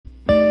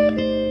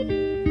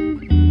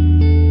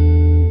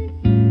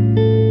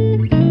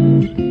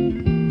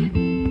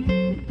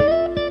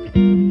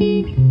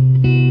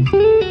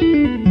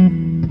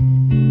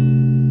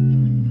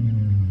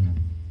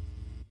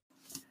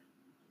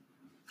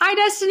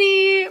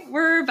Destiny.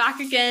 We're back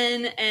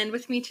again, and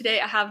with me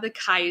today I have the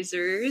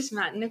Kaisers,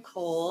 Matt and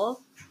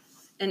Nicole.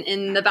 And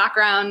in the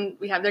background,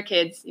 we have their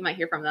kids. You might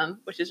hear from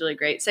them, which is really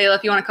great. Sayla,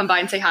 if you want to come by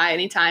and say hi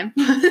anytime.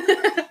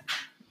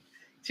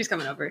 She's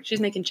coming over. She's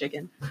making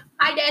chicken.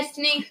 Hi,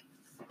 Destiny.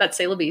 That's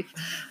Sayla beef.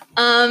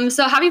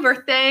 So happy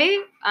birthday.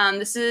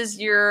 This is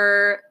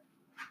your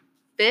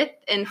 5th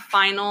and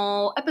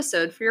final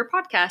episode for your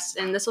podcast,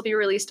 and this will be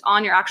released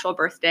on your actual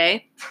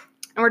birthday.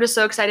 And we're just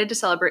so excited to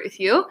celebrate with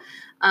you.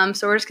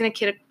 So we're just going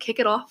to kick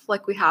it off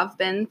like we have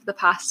been for the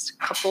past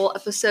couple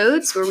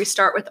episodes, where we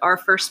start with our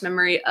first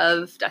memory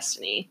of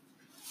Destiny.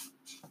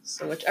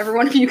 So whichever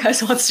one of you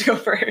guys wants to go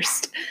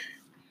first.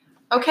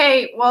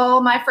 Okay,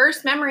 well, my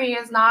first memory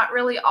is not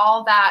really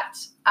all that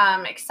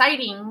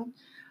exciting,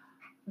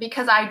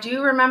 because I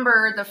do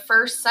remember the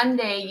first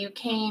Sunday you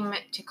came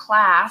to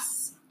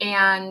class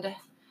and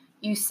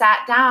you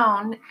sat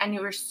down and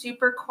you were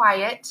super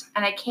quiet,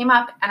 and I came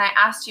up and I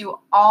asked you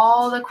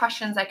all the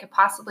questions I could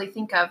possibly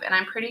think of, and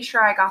I'm pretty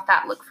sure I got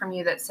that look from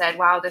you that said,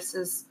 wow, this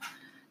is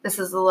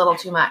a little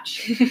too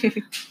much.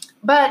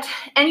 But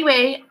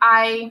anyway,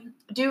 I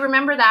do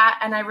remember that,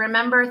 and I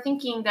remember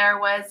thinking there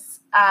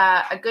was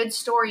a good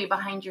story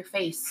behind your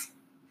face.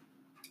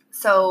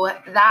 So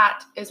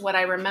that is what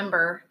I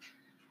remember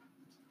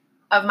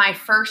of my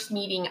first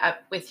meeting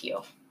up with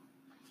you.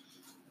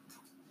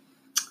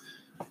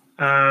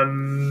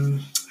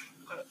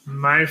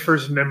 My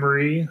first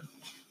memory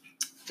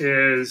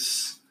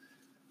is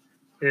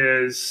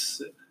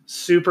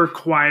super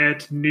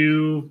quiet,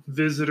 new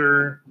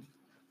visitor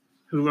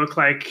who looked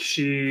like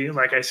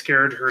I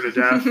scared her to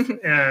death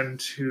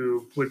and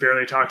who would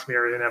barely talk to me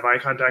or didn't have eye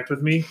contact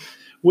with me,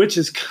 which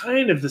is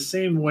kind of the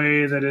same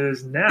way that it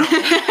is now.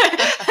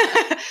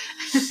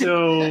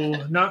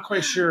 So not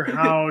quite sure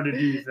how to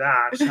do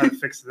that, how to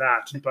fix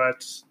that,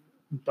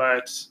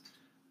 but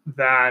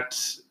that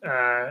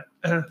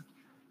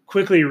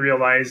quickly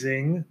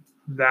realizing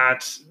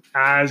that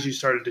as you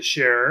started to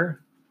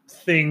share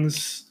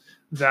things,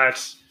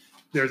 that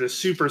there's a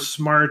super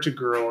smart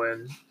girl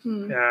and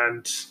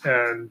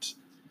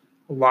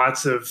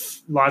lots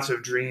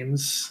of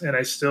dreams, and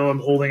I still am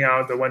holding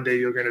out that one day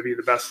you're going to be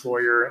the best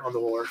lawyer on the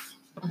whole earth.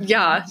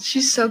 Yeah,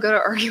 she's so good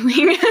at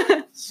arguing.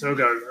 So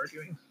good at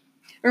arguing.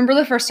 Remember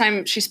the first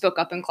time she spoke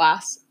up in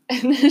class?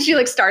 And then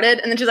she started,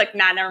 and then she's like,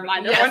 nah, never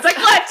mind. Everyone's like,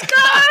 let's go,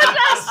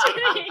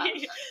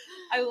 Destiny.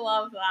 I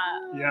love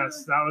that.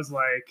 Yes, that was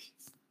like,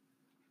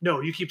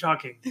 no, you keep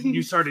talking.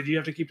 You started, you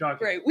have to keep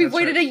talking. Right. We've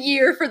waited a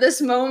year for this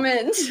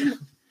moment.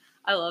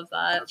 I love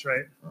that. That's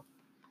right.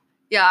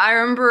 Yeah, I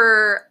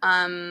remember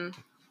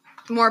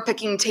more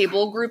picking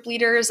table group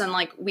leaders, and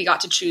we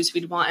got to choose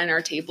who we'd want in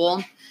our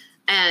table.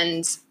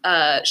 And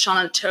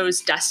Shauna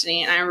chose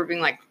Destiny, and I remember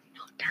being like,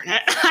 darn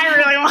it, I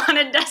really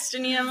wanted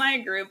Destiny in my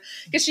group.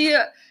 Because she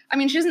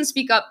doesn't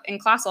speak up in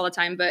class all the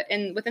time, but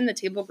within the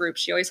table group,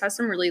 she always has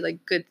some really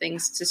good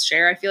things to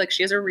share. I feel like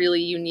she has a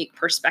really unique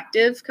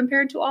perspective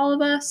compared to all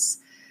of us.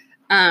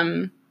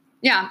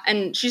 Yeah,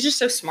 and she's just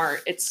so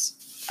smart.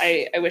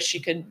 I wish she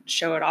could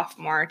show it off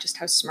more, just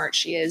how smart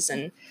she is.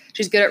 And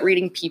she's good at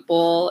reading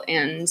people,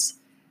 and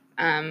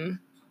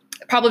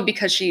probably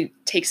because she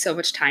takes so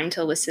much time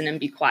to listen and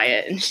be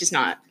quiet, and she's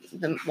not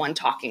the one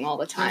talking all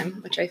the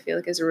time, which I feel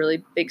like is a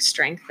really big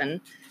strength,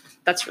 and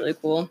that's really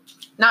cool.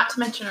 Not to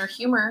mention her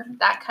humor,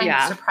 that kind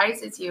of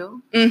surprises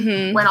you.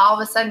 Mm-hmm. When all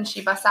of a sudden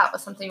she busts out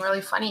with something really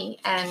funny,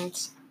 and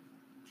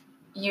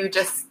you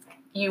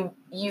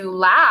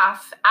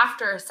laugh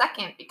after a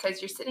second,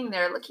 because you're sitting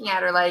there looking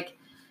at her like,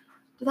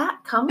 did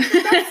that come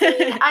from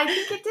Destiny? I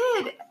think it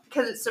did,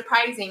 because it's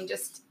surprising.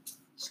 Just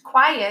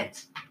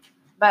quiet,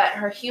 but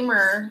her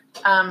humor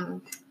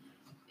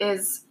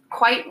is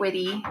quite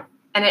witty.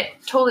 And it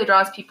totally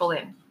draws people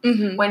in.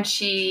 Mm-hmm. When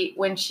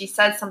she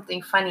says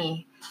something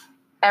funny,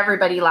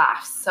 everybody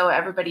laughs. So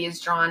everybody is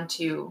drawn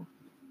to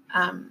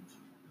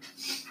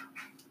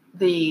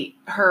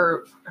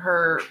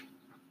her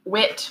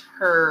wit,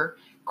 her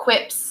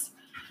quips.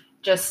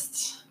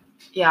 Just,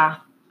 yeah,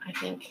 I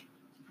think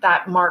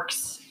that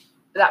marks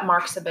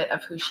a bit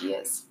of who she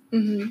is.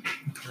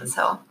 Mm-hmm.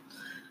 So,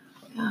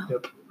 yeah.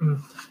 Yep.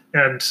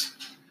 And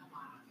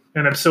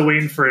I'm still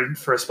waiting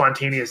for a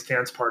spontaneous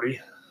dance party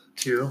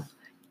too.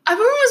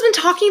 Everyone's been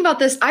talking about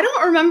this. I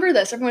don't remember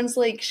this. Everyone's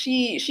like,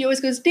 she always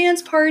goes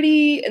dance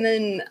party, and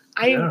then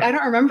I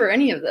don't remember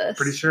any of this.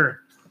 Pretty sure.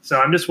 So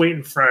I'm just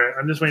waiting for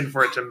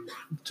it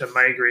to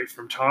migrate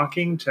from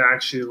talking to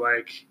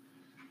actually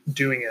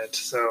doing it.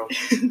 So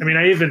I mean,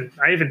 I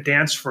even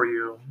danced for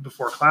you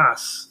before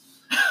class.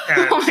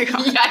 And, oh my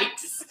god!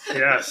 Yikes!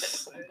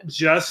 Yes,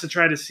 just to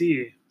try to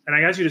see, and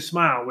I got you to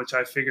smile, which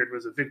I figured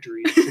was a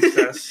victory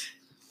success.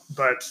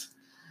 But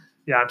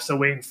yeah, I'm still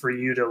waiting for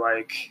you to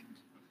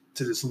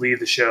just leave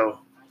the show.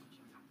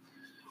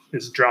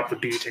 Just drop the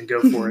beat and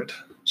go for it.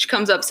 She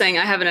comes up saying,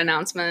 I have an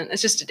announcement.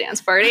 It's just a dance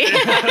party.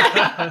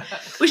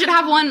 We should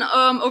have one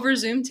over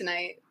Zoom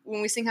tonight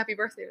when we sing happy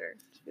birthday to her.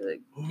 Ooh,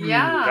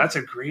 yeah. That's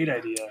a great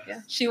idea.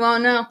 Yeah, she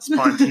won't know.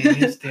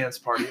 Spontaneous dance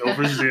party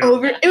over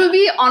Zoom. It would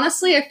be,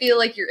 honestly, I feel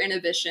like your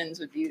inhibitions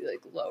would be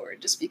lower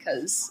just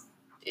because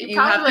You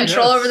have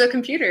control over the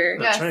computer.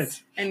 That's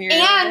right. And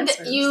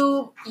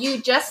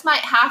you just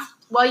might have,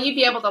 well, you'd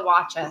be able to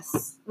watch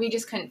us. We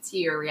just couldn't see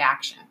your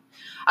reaction.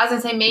 I was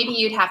going to say, maybe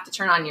you'd have to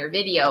turn on your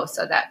video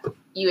so that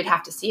you would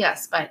have to see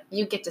us, but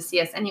you get to see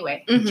us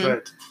anyway. That's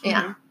right.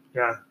 Yeah.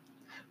 Yeah.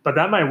 But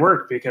that might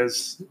work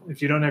because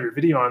if you don't have your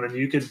video on, then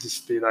you could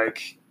just be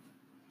like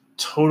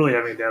totally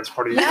having a dance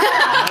party.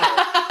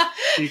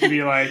 You could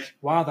be like,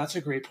 wow, that's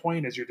a great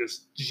point as you're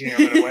just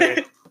jamming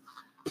away.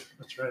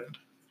 That's right.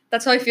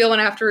 That's how I feel when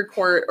I have to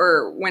record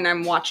or when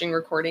I'm watching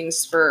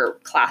recordings for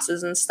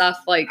classes and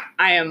stuff. Like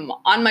I am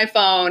on my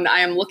phone,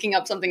 I am looking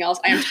up something else,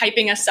 I am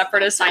typing a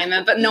separate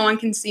assignment, but no one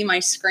can see my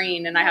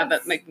screen and I have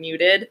it like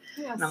muted.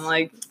 Yes. And I'm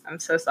like, I'm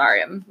so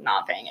sorry, I'm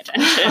not paying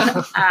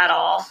attention at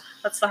all.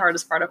 That's the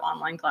hardest part of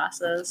online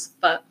classes.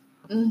 But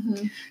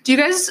do you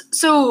guys,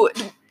 so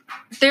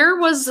there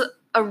was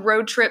a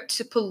road trip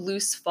to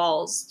Palouse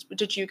Falls.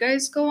 Did you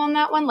guys go on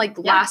that one? Like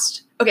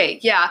last... Okay,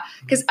 yeah,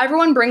 because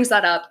everyone brings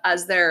that up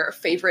as their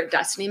favorite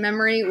Destiny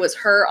memory was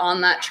her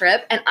on that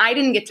trip, and I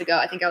didn't get to go.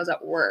 I think I was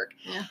at work.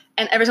 Yeah.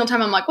 And every single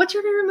time I'm like, what's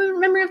your favorite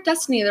memory of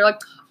Destiny? They're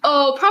like,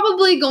 oh,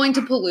 probably going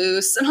to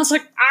Palouse. And I was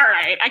like, all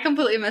right, I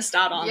completely missed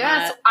out on that.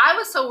 Yes, I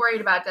was so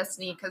worried about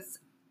Destiny because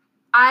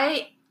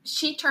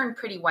she turned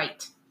pretty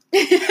white.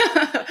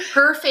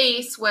 Her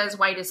face was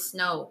white as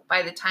snow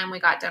by the time we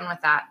got done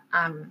with that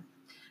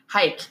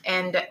hike,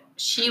 and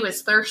she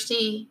was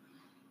thirsty.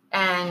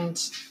 And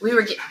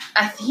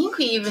I think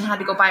we even had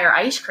to go buy her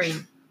ice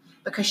cream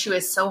because she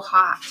was so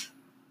hot.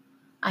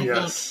 I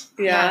think.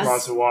 Yeah.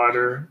 Lots of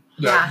water.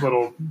 That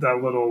little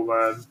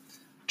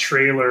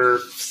trailer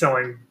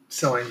selling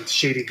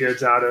shady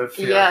goods out of.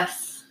 Yeah.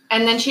 Yes.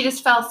 And then she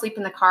just fell asleep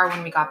in the car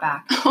when we got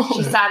back.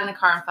 She sat in the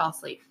car and fell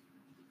asleep.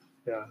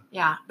 Yeah.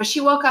 Yeah. But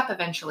she woke up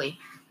eventually.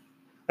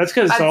 That's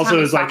because it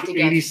also was like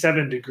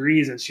 87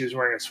 degrees and she was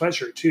wearing a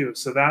sweatshirt too.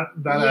 So that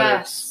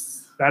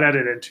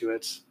added into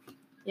it.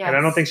 Yes. And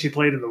I don't think she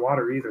played in the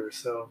water either.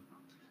 So,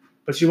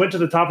 but she went to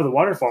the top of the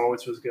waterfall,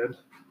 which was good.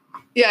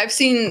 Yeah, I've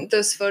seen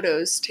those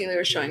photos. Taylor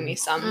was showing me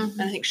some,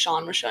 and I think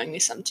Sean was showing me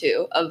some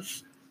too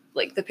of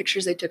like the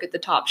pictures they took at the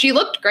top. She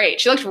looked great.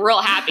 She looked real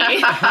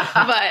happy.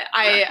 But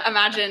I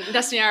imagine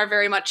Destiny and I are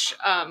very much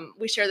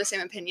we share the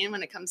same opinion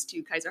when it comes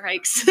to Kaiser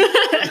hikes.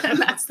 And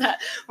that's that.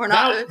 We're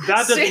not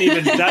that doesn't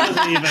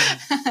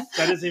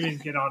even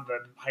get on the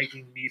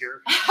hiking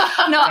meter.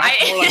 No,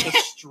 that's more like a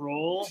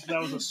stroll.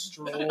 That was a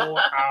stroll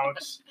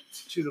out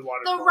to the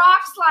waterfall. The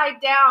rock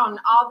slide down,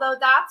 although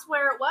that's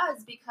where it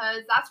was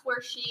because that's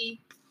where she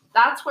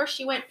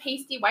went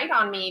pasty white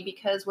on me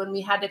because when we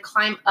had to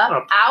climb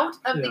up out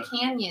of the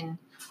canyon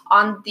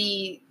on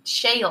the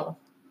shale.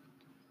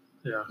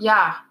 Yeah.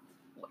 Yeah.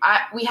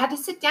 We had to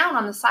sit down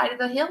on the side of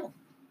the hill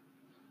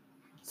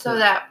so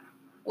that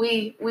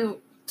we were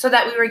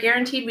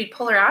guaranteed we'd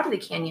pull her out of the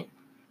canyon.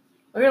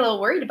 We were a little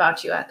worried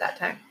about you at that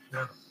time.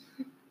 Yeah.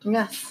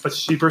 Yes. But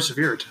she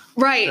persevered.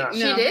 Right. Yeah. She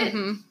did.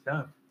 Mm-hmm.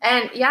 Yeah.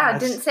 And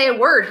didn't say a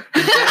word.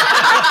 Didn't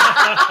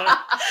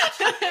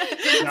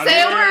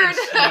say a word.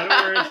 Not a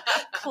word.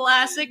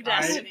 Classic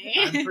Destiny.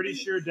 I'm pretty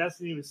sure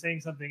Destiny was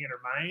saying something in her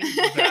mind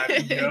that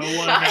no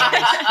one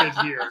else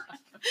could hear.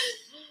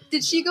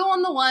 Did she go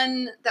on the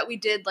one that we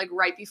did like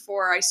right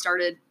before I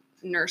started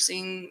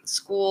nursing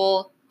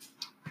school?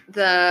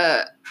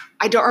 I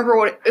don't remember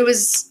what it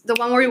was. The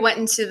one where we went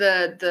into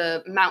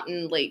the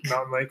mountain lake.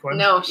 Mountain lake one?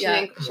 No, she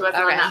wasn't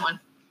on that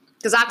one.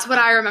 Because that's what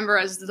I remember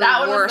as the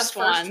worst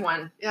one.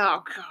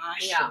 Oh,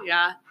 gosh.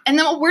 Yeah. And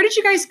then where did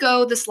you guys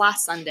go this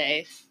last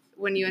Sunday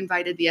when you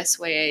invited the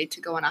SYA to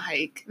go on a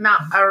hike?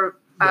 The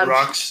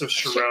Rocks of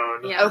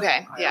Sharon. Yeah.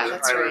 Okay. Yeah,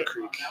 that's right.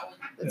 Creek.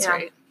 That's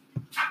right.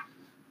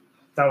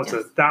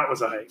 That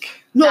was a hike.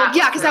 No,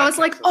 because I was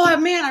like, oh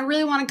man, I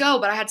really want to go,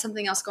 but I had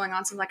something else going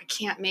on, so I'm like, I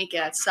can't make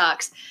it. It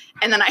sucks.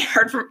 And then I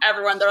heard from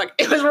everyone, they're like,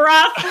 it was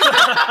rough.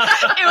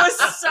 It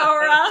was so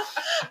rough.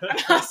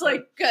 And I was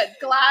like, good,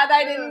 glad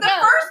I didn't go. The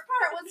first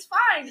part was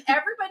fine.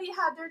 Everybody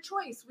had their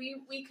choice.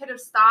 We could have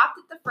stopped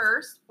at the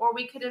first, or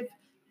we could have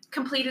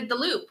completed the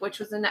loop, which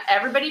was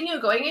everybody knew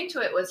going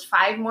into it was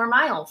 5 more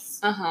miles.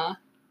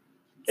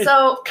 It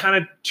kind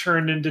of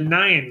turned into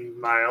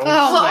 9 miles.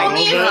 Oh,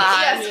 only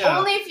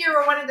if you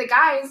were one of the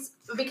guys,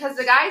 because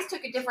the guys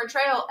took a different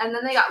trail and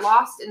then they got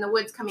lost in the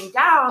woods coming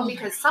down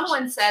because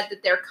someone said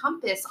that their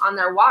compass on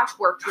their watch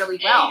worked really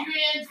well.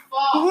 Adrian's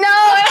fault.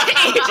 No,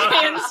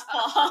 Adrian's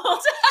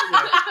fault.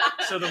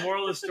 So the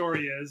moral of the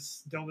story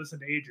is don't listen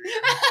to Adrian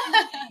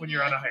when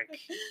you're on a hike.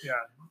 Yeah.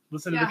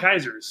 Listen to the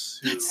Kaisers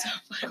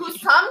who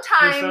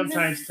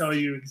sometimes tell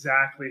you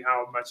exactly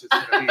how much it's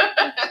going to be.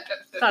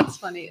 That's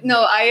funny.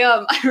 No,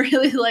 I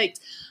really liked.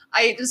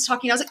 I was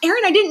talking. I was like,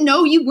 Aaron, I didn't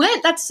know you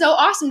went. That's so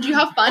awesome. Do you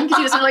have fun? Because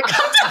he doesn't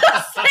come to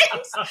those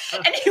things.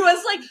 And he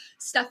was like,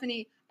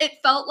 Stephanie, it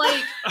felt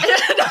like.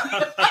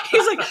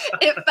 He's like,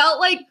 it felt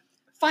like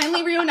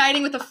finally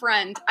reuniting with a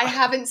friend I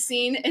haven't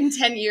seen in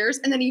 10 years,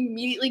 and then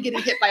immediately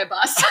getting hit by a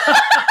bus.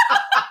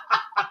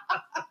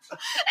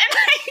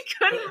 I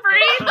couldn't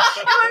breathe. It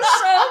was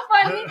so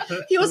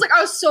funny. He was like,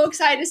 I was so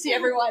excited to see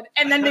everyone.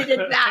 And then they did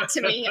that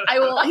to me.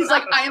 He's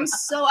like, I am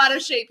so out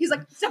of shape. He's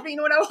like, Stephanie, you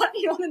know what I want?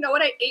 You want to know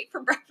what I ate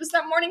for breakfast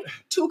that morning?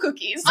 2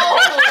 cookies.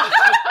 Oh.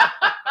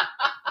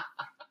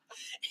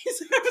 He's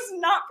like, I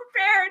was not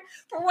prepared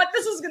for what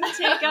this was going to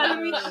take out of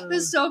me. It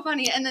was so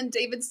funny. And then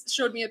David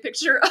showed me a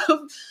picture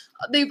of,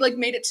 they like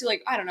made it to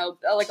like, I don't know,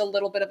 like a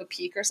little bit of a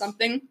peak or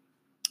something.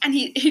 And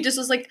he just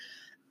was like,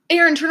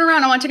 Aaron, turn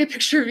around. I want to take a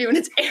picture of you. And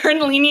it's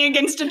Aaron leaning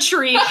against a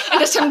tree and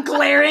just him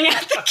glaring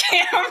at the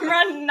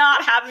camera,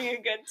 not having a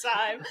good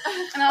time.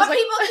 And I was but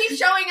people keep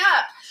showing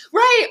up.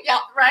 Right. Yeah,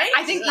 right?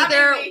 I think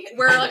either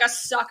we're like a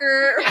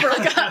sucker for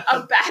like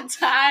a bad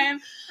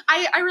time.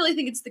 I really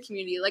think it's the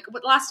community. Like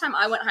last time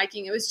I went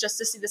hiking, it was just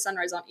to see the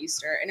sunrise on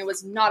Easter, and it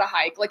was not a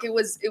hike. Like it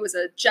was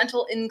a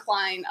gentle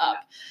incline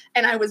up,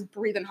 and I was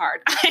breathing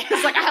hard. I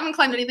was like, I haven't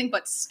climbed anything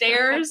but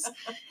stairs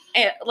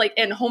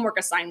and homework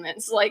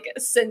assignments like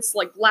since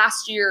like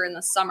last year in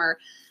the summer.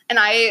 And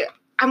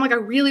I'm like, I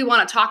really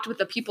want to talk with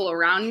the people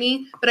around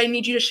me, but I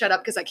need you to shut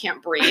up because I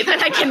can't breathe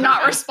and I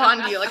cannot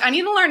respond to you. Like I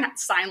need to learn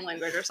sign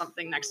language or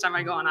something next time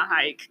I go on a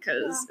hike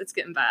because it's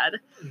getting bad.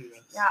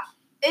 Yeah.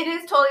 It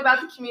is totally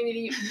about the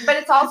community, but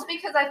it's also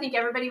because I think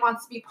everybody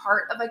wants to be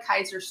part of a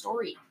Kaiser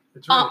story.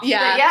 Right.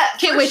 Yeah.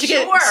 Yes, can't wait to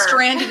get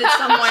stranded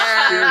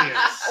somewhere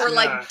or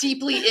like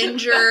deeply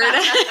injured.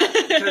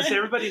 Because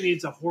everybody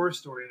needs a horror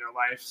story in their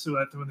life so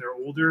that when they're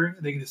older,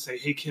 they can just say,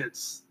 hey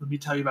kids, let me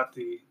tell you about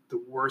the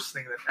worst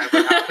thing that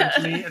ever happened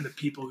to me and the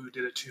people who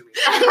did it to me.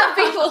 The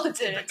people who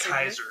did it to me.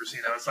 The Kaisers,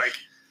 it's like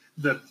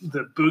the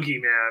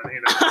Boogie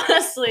man,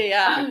 Honestly,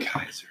 yeah. The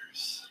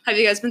Kaisers. Have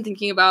you guys been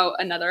thinking about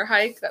another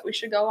hike that we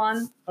should go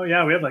on? Oh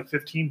yeah, we have like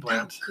 15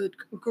 planned. Oh, good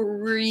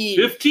grief.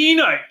 15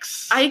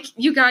 hikes.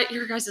 You got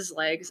your guys'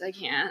 legs. I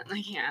can't.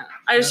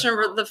 I just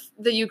remember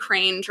the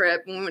Ukraine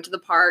trip when we went to the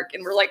park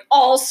and we're like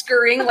all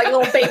scurrying like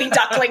little baby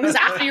ducklings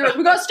after you.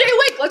 We gotta stay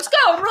awake. Let's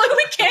go. And we're like,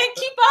 we can't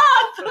keep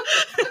up.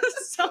 It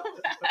was so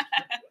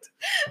bad.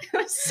 It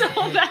was so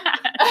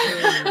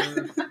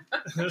bad.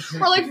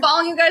 We're like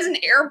following you guys in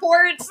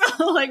airports.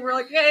 Like we're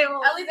like, hey,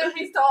 well, at least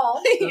everybody's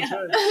tall. Yeah.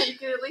 Right. You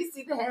can at least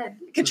see the head.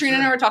 Katrina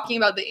and I were talking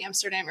about the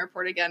Amsterdam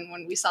airport again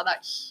when we saw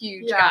that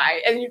huge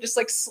guy, and you're just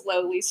like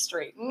slowly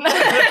straighten.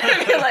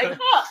 You're like,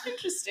 oh,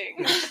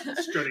 interesting.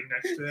 Strutting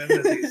next to him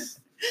as he's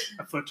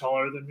a foot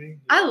taller than me.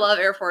 I love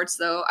airports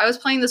though. I was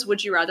playing this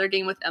Would You Rather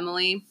game with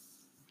Emily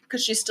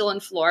because she's still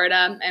in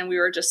Florida, and we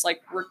were just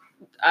like,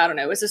 I don't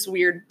know, it was this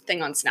weird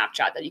thing on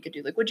Snapchat that you could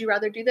do, like, would you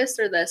rather do this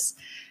or this?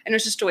 And it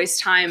was just to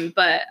waste time.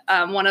 But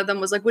one of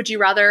them was like, would you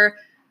rather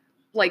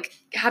like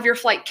have your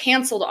flight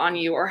canceled on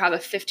you or have a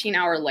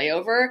 15-hour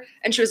layover?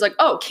 And she was like,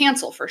 oh,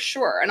 cancel for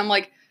sure. And I'm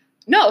like,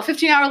 no,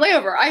 15-hour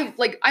layover.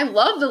 I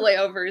love the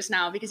layovers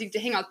now because you get to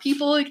hang out with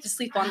people. You get to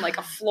sleep on like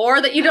a floor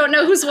that you don't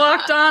know who's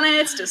walked on it.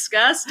 It's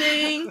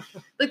disgusting.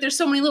 Like there's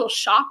so many little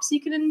shops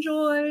you can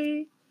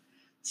enjoy.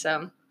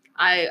 So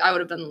I would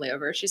have done the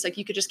layover. She's like,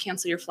 you could just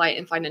cancel your flight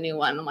and find a new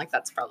one. I'm like,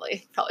 that's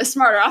probably a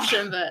smarter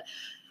option. But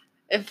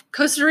if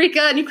Costa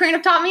Rica and Ukraine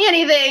have taught me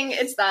anything,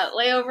 it's that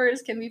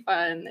layovers can be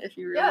fun if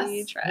you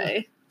really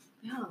try.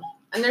 Yeah.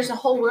 And there's a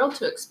whole world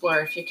to explore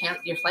if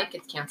your flight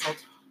gets canceled.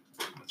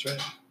 That's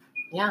right.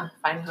 Yeah.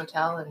 Find a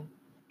hotel and.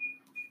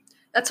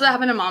 That's what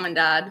happened to Mom and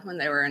Dad when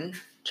they were in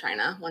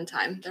China one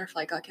time. Their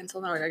flight got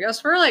canceled. And I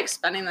guess we're like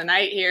spending the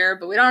night here,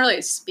 but we don't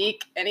really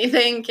speak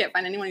anything. Can't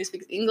find anyone who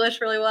speaks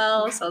English really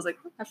well. So I was like,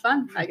 have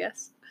fun, I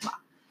guess.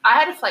 I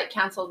had a flight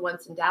canceled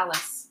once in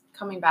Dallas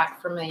coming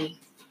back from a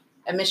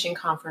mission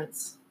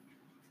conference.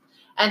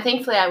 And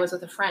thankfully I was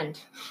with a friend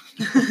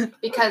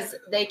because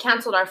they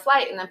canceled our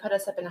flight and then put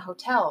us up in a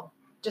hotel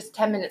just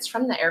 10 minutes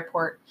from the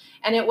airport.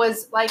 And it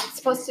was like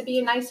supposed to be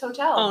a nice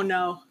hotel. Oh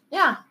no.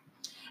 Yeah.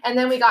 And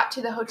then we got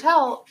to the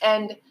hotel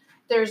and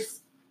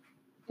there's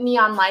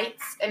neon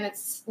lights and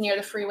it's near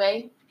the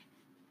freeway.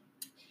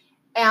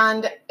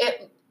 And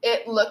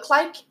it looked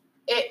like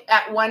it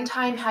at one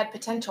time had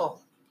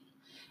potential.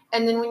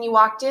 And then when you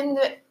walked in,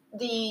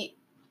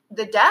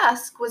 the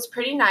desk was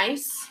pretty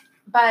nice,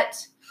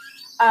 but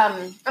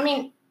I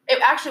mean,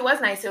 it actually was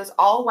nice. It was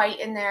all white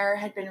in there,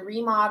 had been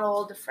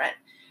remodeled.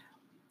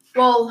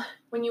 Well,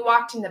 when you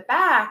walked in the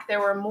back, there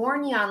were more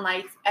neon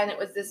lights, and it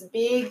was this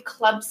big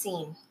club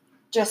scene.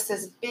 Just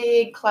this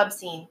big club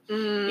scene.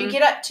 You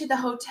get up to the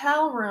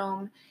hotel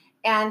room,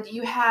 and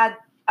you had,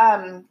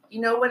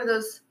 one of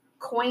those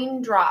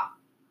coin drop.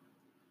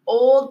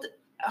 Old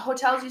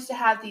hotels used to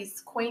have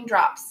these coin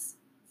drops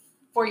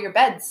for your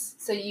beds,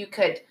 so you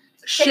could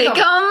shake them.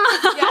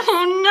 Yes.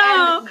 Oh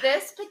no! And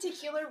this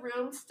particular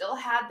room still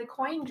had the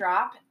coin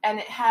drop, and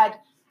it had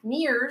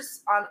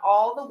mirrors on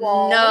all the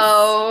walls.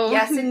 No.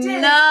 Yes, it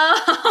did. No.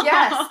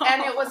 Yes,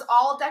 and it was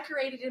all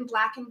decorated in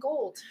black and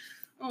gold.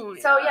 Oh,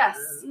 so yes,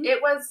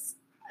 it was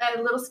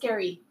a little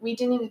scary. We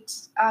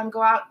didn't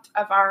go out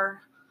of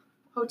our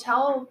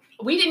hotel.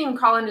 We didn't even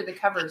crawl under the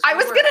covers. I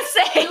was gonna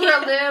say we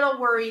were a little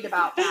worried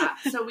about that,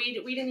 so we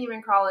didn't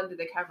even crawl under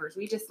the covers.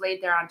 We just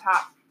laid there on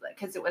top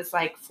because it was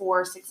like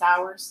 4 or 6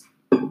 hours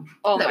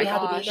that we had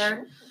to be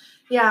there.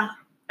 Yeah,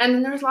 And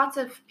then there was lots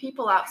of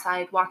people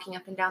outside walking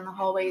up and down the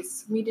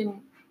hallways. We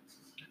didn't.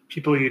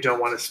 People you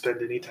don't want to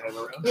spend any time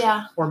around.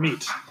 Yeah. Or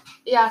meet.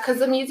 Yeah, because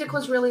the music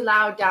was really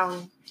loud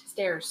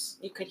downstairs.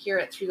 You could hear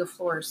it through the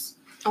floors.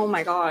 Oh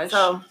my gosh.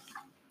 So,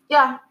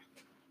 yeah.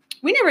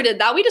 We never did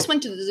that. We just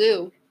went to the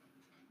zoo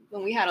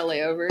when we had a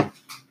layover.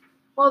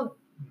 Well,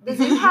 the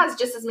zoo has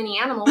just as many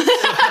animals as the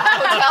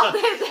hotel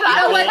that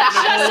I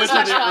We'll went to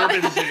the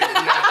urban zoo.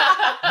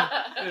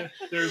 Yeah.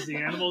 There's the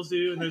animal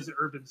zoo and there's the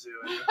urban zoo.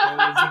 And Nicole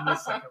was in the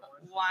second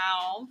one.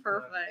 Wow,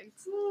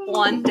 perfect.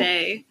 One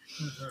day.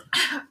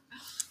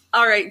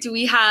 All right. Did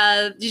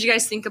you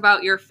guys think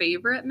about your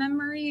favorite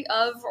memory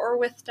of or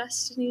with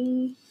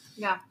Destiny?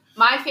 Yeah.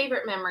 My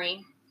favorite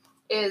memory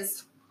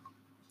is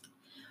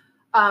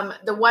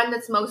the one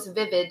that's most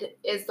vivid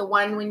is the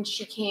one when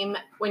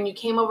you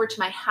came over to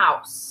my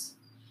house,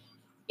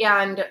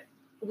 and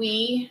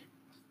we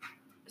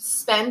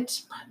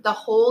spent the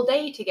whole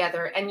day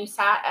together, and you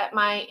sat at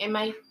in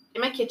my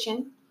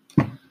kitchen,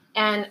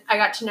 and I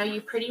got to know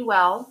you pretty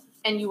well,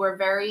 and you were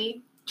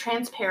very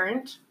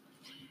transparent,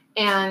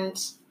 and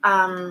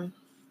the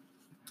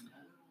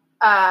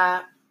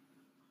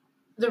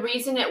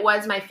reason it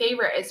was my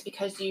favorite is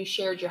because you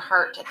shared your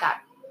heart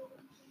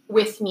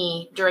with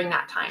me during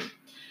that time.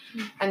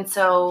 And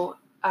so,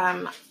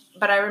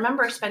 but I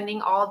remember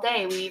spending all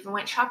day. We even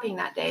went shopping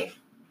that day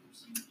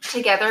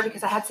together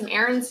because I had some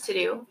errands to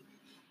do.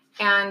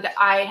 And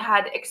I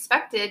had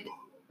expected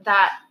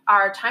that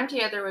our time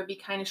together would be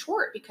kind of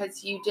short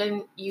because you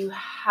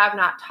have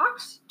not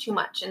talked too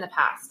much in the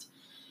past.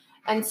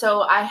 And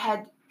so I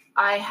had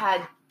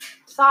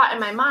thought in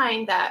my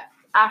mind that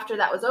after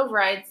that was over,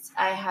 I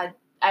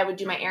would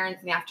do my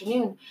errands in the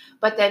afternoon.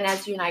 But then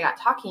as you and I got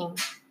talking,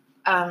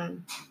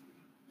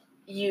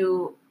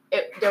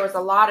 there was a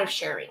lot of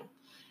sharing.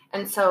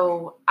 And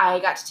so I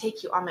got to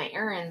take you on my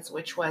errands,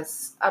 which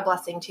was a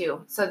blessing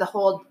too. So the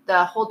whole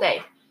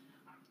day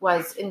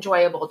was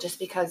enjoyable just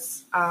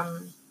because I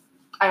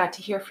got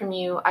to hear from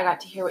you. I got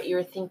to hear what you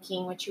were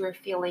thinking, what you were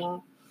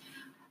feeling,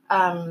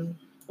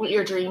 what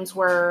your dreams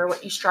were,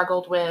 what you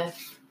struggled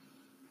with,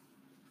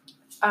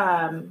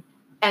 and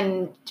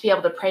to be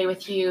able to pray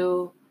with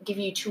you, give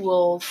you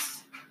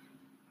tools.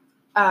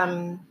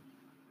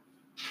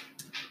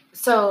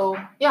 So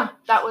yeah,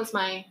 that's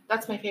my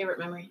favorite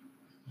memory.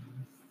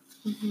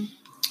 Mm-hmm.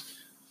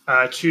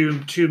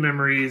 Two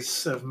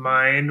memories of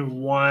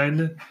mine.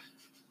 One,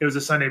 it was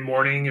a Sunday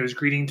morning. It was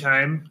greeting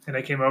time, and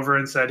I came over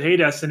and said, "Hey,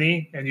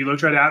 Destiny," and you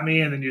looked right at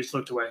me, and then you just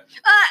looked away.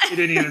 You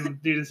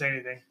didn't say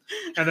anything.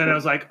 And then I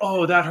was like,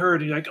 "Oh, that hurt."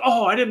 And you're like,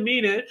 "Oh, I didn't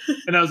mean it."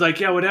 And I was like,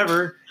 "Yeah,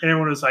 whatever." And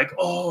everyone was like,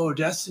 "Oh,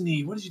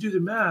 Destiny, what did you do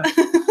to Matt?"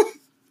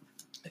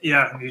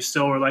 Yeah, and you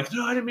still were like,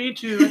 "No, I didn't mean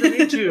to."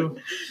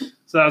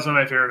 So that was one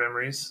of my favorite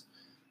memories.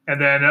 And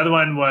then another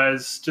one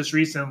was just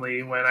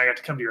recently when I got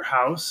to come to your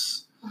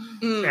house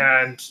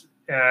and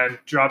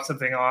drop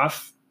something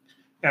off.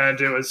 And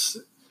it was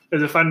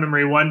a fun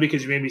memory. One,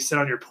 because you made me sit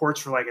on your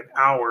porch for like an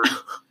hour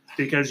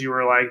because you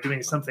were like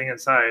doing something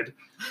inside.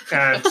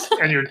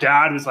 And your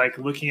dad was like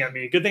looking at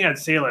me. Good thing I had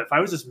Sayla. If I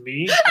was just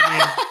me,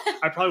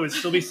 I probably would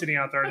still be sitting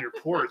out there on your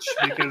porch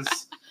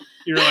because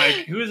you're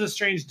like, who is this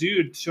strange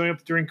dude showing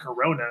up during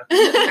Corona?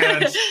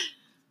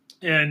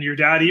 And your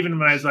dad, even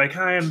when I was like,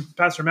 "Hi, I'm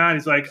Pastor Matt,"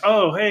 he's like,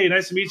 "Oh, hey,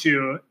 nice to meet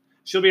you.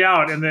 She'll be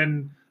out." And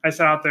then I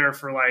sat out there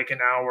for like an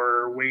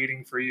hour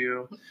waiting for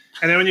you.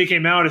 And then when you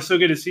came out, it's so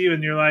good to see you.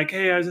 And you're like,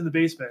 "Hey, I was in the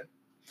basement."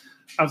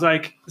 I was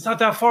like, "It's not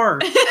that far.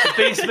 The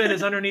basement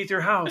is underneath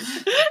your house.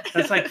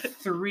 That's like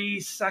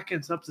 3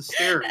 seconds up the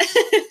stairs."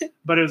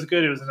 But it was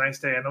good. It was a nice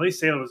day. And at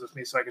least Sayla was with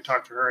me so I could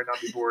talk to her and not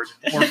be bored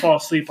or fall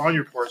asleep on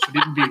your porch. It would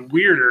even be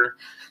weirder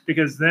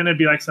because then it'd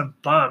be like some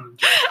bum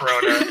during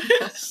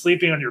Corona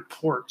sleeping on your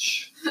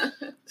porch.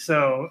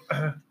 So,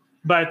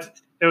 but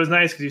it was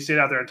nice because you stayed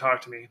out there and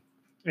talked to me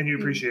and you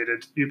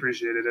appreciated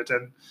it.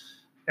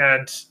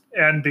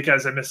 And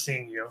because I miss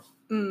seeing you.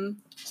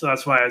 So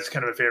that's why it's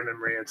kind of a favorite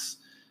memory. It's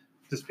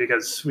just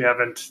because we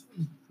haven't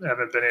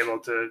been able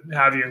to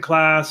have you in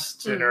class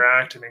to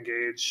interact and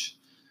engage.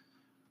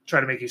 Try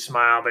to make you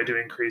smile by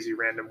doing crazy,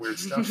 random, weird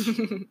stuff.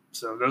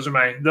 So those are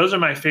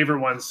my favorite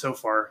ones so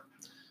far.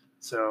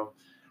 So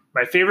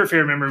my favorite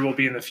memory will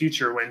be in the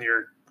future when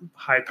you're a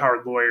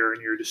high-powered lawyer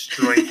and you're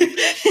destroying people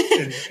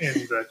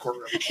in the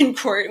courtroom. In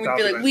court, we'd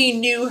be like, "We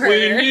knew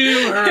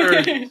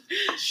her.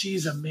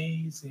 She's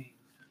amazing."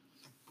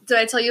 Did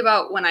I tell you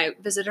about when I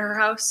visited her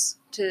house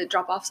to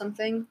drop off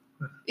something?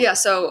 Yeah.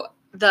 So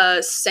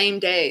the same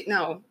day,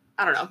 no,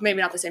 I don't know, maybe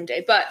not the same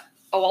day, but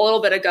a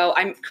little bit ago,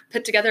 I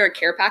put together a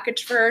care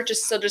package for her,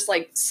 just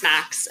like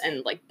snacks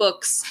and like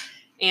books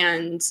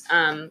and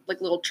like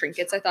little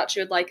trinkets I thought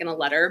she would like in a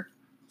letter.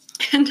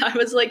 And I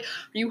was like,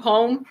 "Are you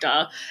home?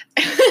 Duh."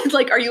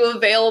 Like, "Are you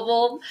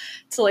available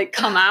to like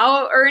come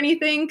out or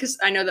anything?" Because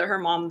I know that her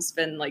mom's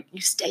been like,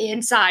 you stay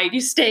inside.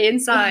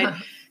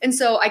 And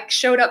so I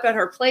showed up at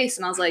her place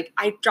and I was like,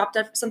 "I dropped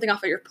something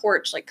off at your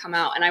porch, like come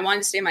out." And I wanted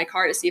to stay in my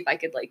car to see if I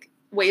could like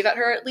wave at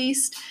her at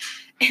least.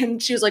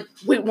 And she was like,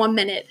 "Wait 1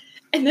 minute."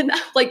 And then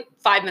like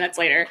 5 minutes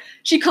later,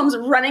 she comes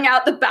running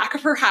out the back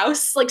of her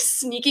house, like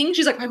sneaking.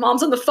 She's like, my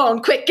mom's on the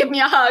phone. Quick, give me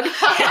a hug.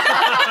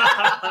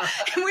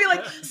 And we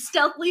like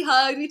stealthily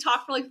hugged. We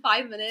talked for like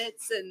 5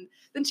 minutes. And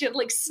then she had to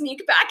like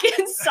sneak back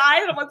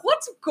inside. And I'm like,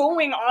 what's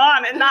going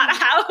on in that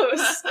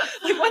house?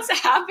 Like, what's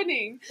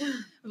happening?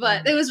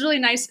 But it was really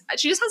nice.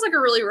 She just has like a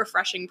really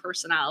refreshing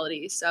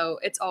personality. So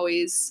it's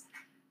always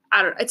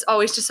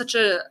just such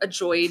a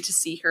joy to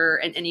see her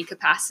in any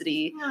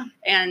capacity. Yeah.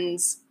 And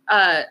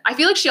I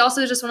feel like she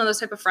also is just one of those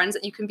type of friends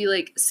that you can be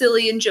like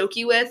silly and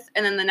jokey with,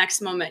 and then the next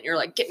moment you're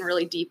like getting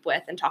really deep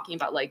with and talking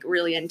about like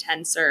really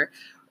intense or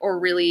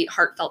really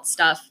heartfelt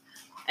stuff.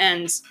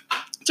 And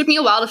it took me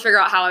a while to figure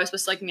out how I was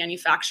supposed to like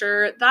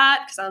manufacture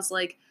that, because I was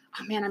like,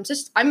 oh man,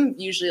 I'm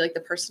usually like the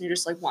person who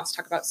just like wants to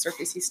talk about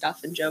surfacey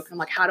stuff and joke. And I'm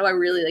like, how do I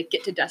really like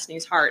get to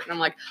Destiny's heart? And I'm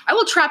like, I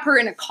will trap her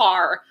in a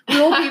car. We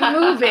will be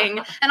moving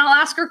and I'll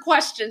ask her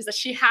questions that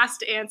she has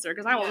to answer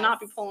because I will not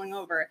be pulling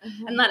over.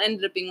 Mm-hmm. And that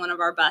ended up being one of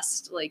our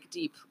best like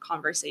deep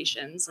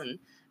conversations. And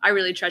I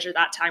really treasure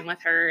that time with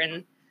her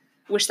and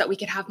wish that we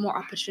could have more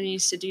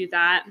opportunities to do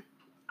that.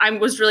 I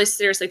was really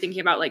seriously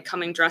thinking about like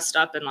coming dressed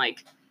up in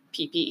like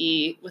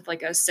PPE with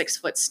like a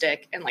 6-foot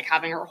stick and like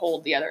having her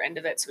hold the other end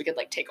of it so we could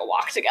like take a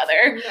walk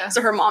together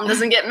so her mom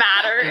doesn't get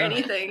mad or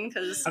anything.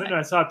 Because I don't know,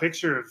 I saw a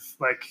picture of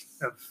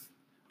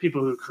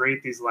people who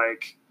create these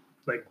like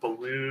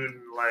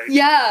balloon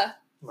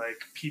like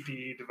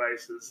PPE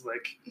devices,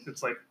 like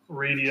it's like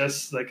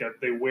radius, like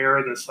they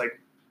wear this like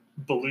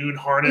balloon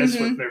harness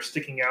with they're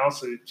sticking out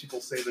so people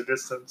say the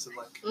distance, and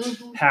like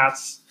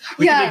hats.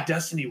 We can make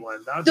Destiny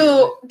one.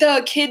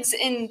 The kids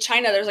in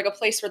China, there's like a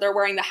place where they're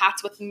wearing the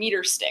hats with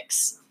meter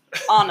sticks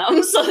on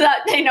them so that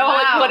they know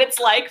like what it's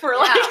like for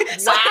like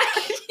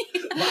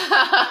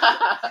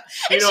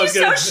and she's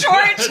so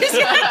short. She's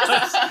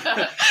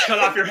cut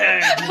off your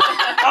head.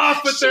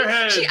 Off with their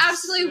head. She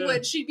absolutely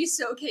would. She'd be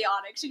so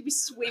chaotic. She'd be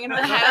swinging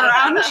her head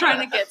around trying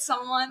to get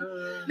someone.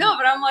 No,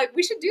 but I'm like,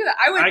 we should do that.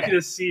 I could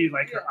just see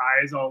like her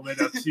eyes all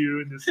lit up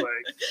too, and just like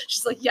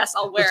she's like, yes,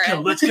 I'll wear it.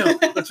 Let's go.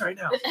 Let's right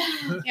now.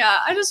 Yeah,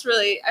 I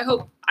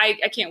hope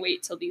I can't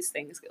wait till these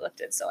things get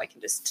lifted so I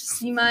can just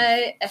see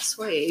my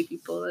SYA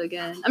people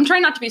again. I'm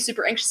trying not to be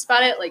super anxious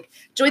about it. Like,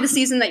 enjoy the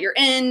season that you're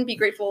in. Be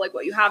grateful like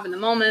what you have in the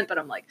moment. But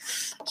I'm like,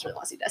 I just really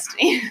want to see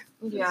Destiny.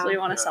 Yeah. I really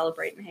want to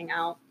celebrate and hang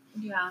out.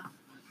 Yeah.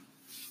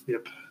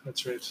 Yep,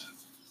 that's right.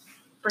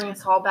 Bring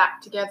us all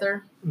back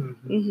together.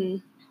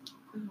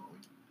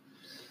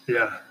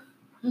 Yeah.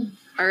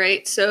 All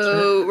right,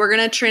 so we're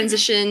going to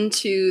transition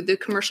to the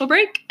commercial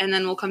break, and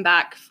then we'll come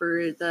back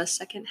for the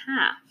second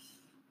half.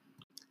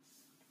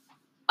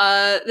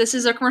 This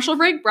is a commercial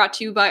break brought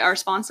to you by our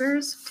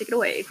sponsors. Take it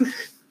away.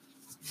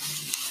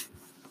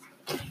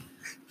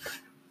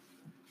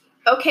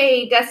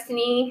 Okay,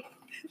 Destiny.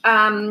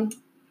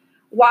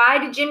 Why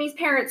did Jimmy's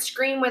parents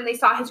scream when they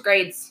saw his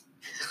grades?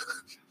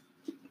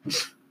 Do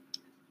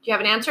you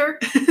have an answer?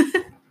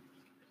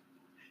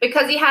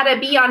 Because he had a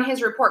B on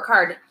his report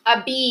card.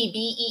 A B,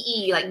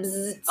 B-E-E, like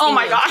bzzz. Oh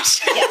my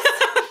gosh.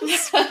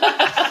 Yes.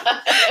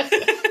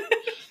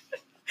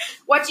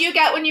 What do you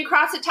get when you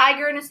cross a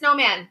tiger and a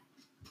snowman?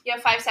 You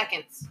have 5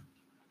 seconds.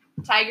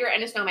 Tiger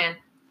and a snowman.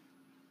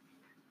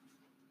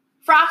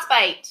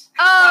 Frostbite.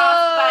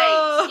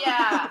 Oh. Frostbite.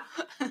 Yeah.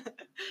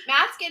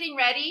 Matt's getting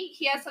ready.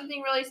 He has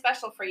something really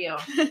special for you.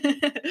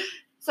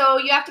 So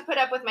you have to put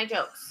up with my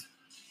jokes.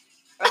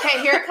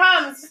 Okay, here it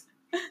comes.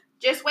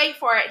 Just wait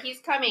for it. He's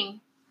coming.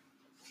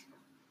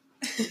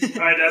 All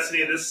right,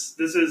 Destiny. This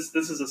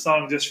is a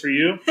song just for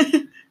you.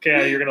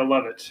 Okay, you're gonna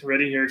love it.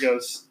 Ready? Here it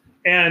goes.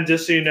 And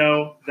just so you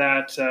know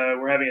that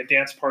we're having a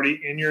dance party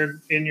in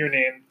your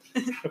name,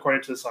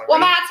 according to the song. Well,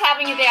 ready? Matt's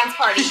having a dance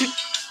party.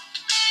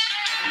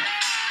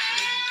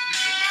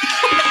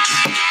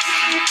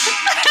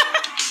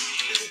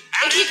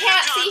 If you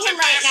can't see him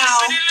right now,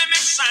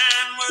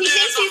 he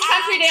thinks he's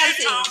country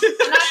dancing.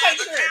 I'm not quite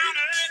sure.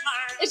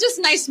 It's just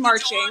nice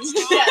marching.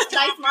 Yes,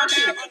 nice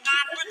marching.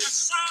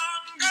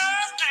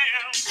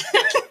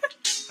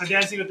 I'm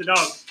dancing with the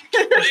dog.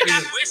 They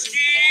got whiskey,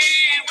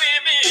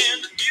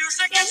 women,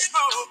 music and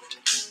smoke.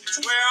 It's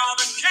where all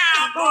the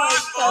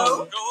cowboys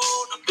go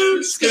to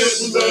boot,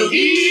 scootin'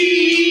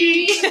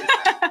 boogie.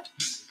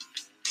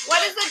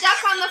 What is the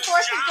duck on the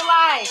 4th of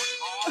July?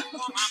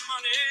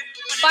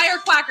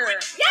 Firecracker.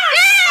 Yes!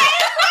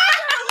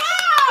 Firecracker!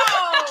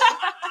 Wow!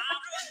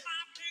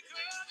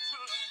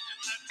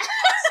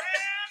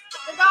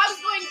 The dog's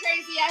going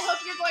crazy. I hope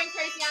you're going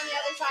crazy on the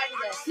other side of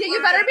this. Yeah, you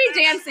better be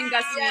dancing,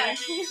 Destiny.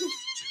 Yes.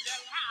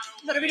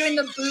 Better be doing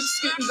the boot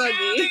scootin'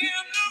 boogie.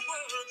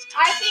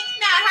 I think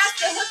Matt has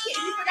to hook it.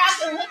 He forgot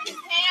to hook his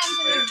hands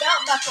in his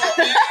belt buckle.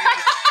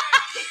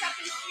 Pick up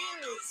his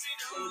shoes.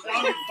 The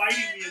dog is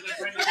biting me as I'm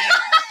trying to dance.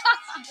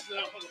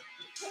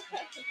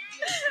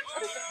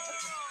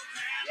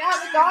 Yeah,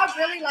 the dog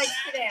really likes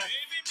to dance.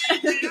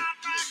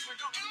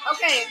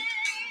 Okay.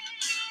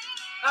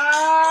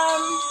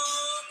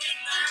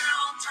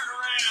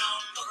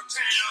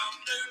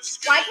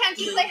 Why can't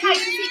you play hide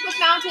and seek with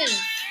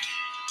mountains?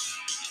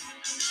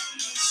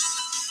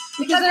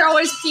 Because they're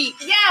always peak.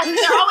 Yes,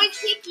 they're always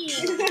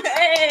peeking.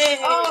 Hey.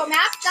 Oh,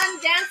 Matt's done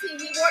dancing.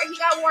 He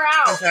got wore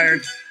out. I'm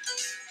tired.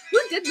 Who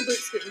did the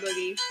Scootin'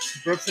 Boogie?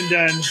 Brooks and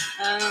Dunn.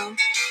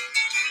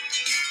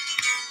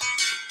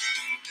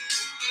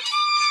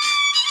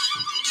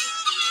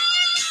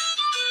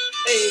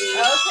 Hey.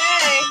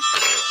 Okay.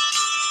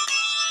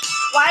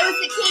 Why was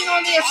the king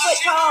only a foot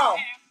tall?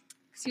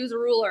 Because he was a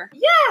ruler.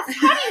 Yes.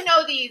 How do you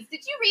know these? Did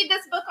you read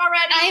this book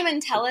already? I am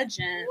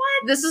intelligent.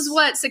 What? This is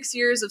what 6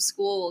 years of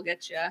school will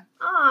get you.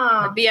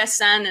 Oh. A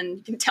BSN, and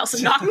you can tell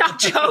some knock-knock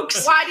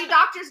jokes. Why do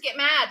doctors get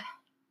mad?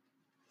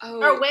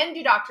 Oh, Or when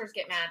do doctors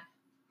get mad?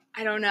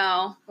 I don't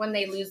know. When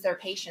they lose their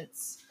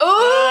patience.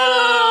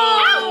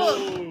 Oh!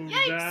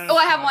 Yikes. Oh,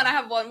 I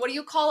have one. What do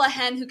you call a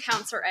hen who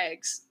counts her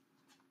eggs?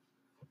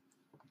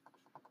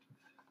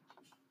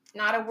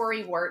 Not a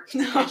worry wart.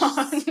 No.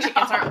 Chickens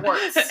aren't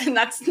warts. And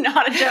that's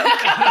not a joke.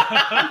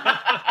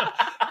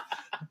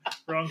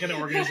 Wrong kind of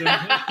organism.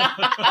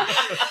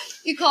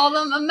 You call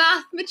them a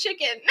math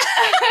chicken.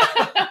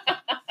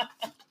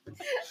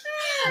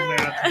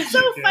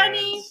 So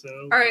funny.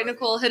 All right,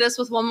 Nicole, hit us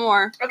with one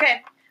more.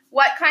 Okay.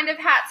 What kind of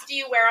hats do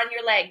you wear on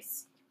your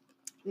legs?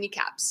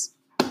 Kneecaps.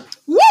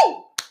 Woo!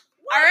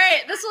 All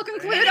right, this will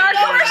conclude No, our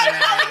we're commercial.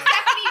 telling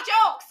Stephanie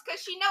jokes because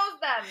she knows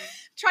them.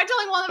 Try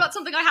telling one about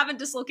something I haven't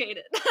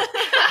dislocated.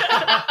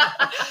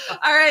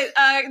 All right,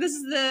 this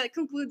is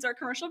concludes our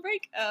commercial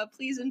break.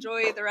 Please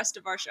enjoy the rest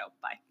of our show.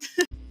 Bye.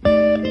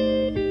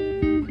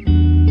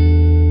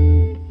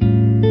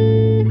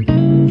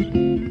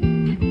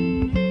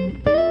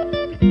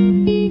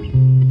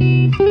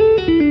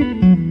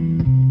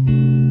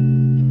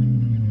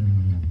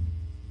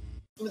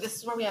 This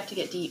is where we have to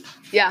get deep.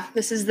 Yeah,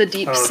 this is the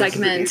deep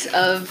segment deep.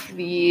 of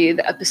the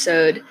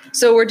episode.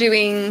 So we're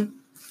doing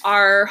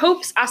our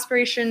hopes,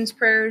 aspirations,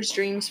 prayers,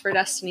 dreams for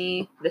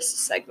destiny. This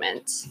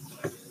segment.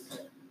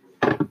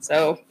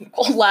 So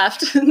Nicole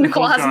left.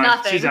 Nicole has gone.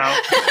 nothing. She's out.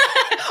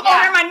 Oh,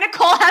 never mind.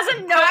 Nicole has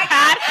a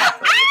notepad.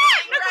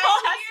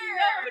 Nicole has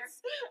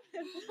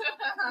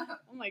notes.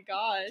 Oh my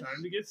god.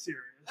 Time to get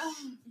serious.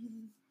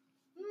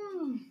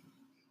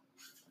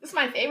 This is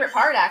my favorite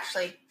part,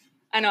 actually.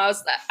 I know.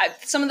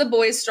 Some of the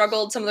boys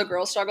struggled, some of the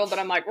girls struggled, but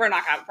I'm like, we're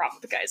not gonna have a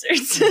problem with the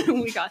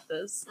Kaisers. We got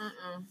this.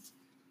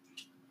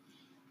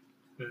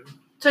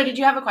 So, did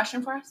you have a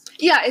question for us?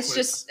 Yeah, it's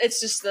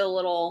just the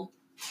little,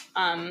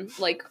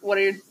 like, what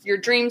are your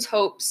dreams,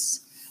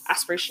 hopes,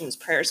 aspirations,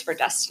 prayers for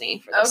destiny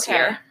for this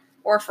year,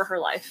 or for her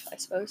life, I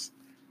suppose.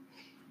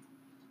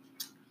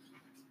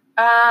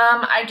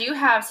 I do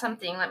have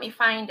something. Let me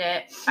find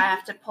it. I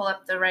have to pull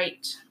up the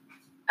right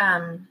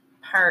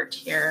part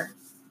here.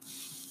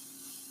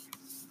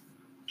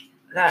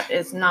 That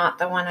is not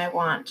the one I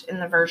want in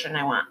the version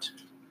I want.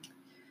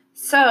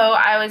 So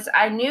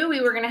I knew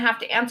we were going to have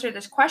to answer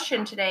this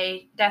question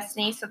today,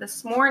 Destiny. So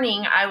this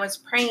morning I was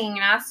praying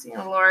and asking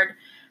the Lord,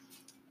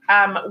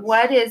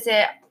 what is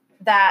it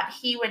that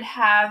He would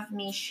have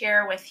me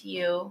share with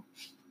you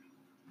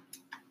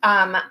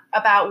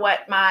about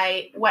what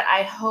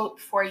I hope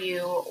for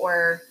you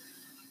or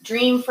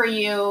dream for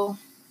you.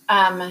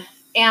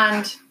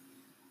 And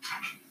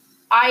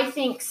I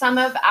think some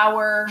of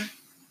our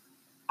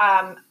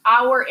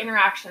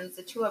interactions,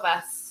 the two of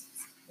us,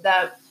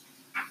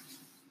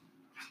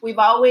 we've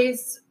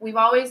always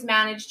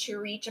managed to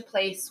reach a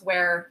place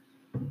where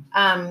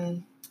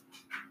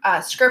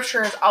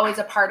scripture is always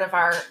a part of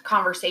our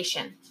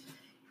conversation,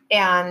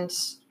 and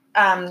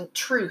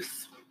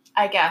truth,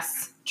 I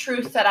guess,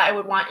 truth that I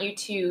would want you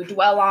to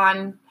dwell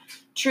on,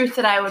 truth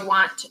that I would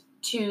want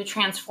to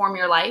transform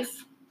your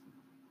life.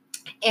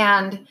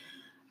 And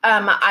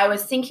I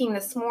was thinking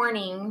this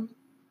morning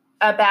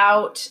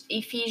about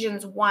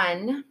Ephesians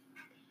 1,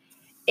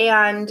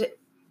 and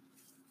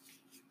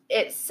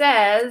it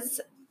says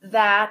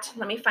that,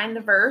 let me find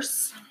the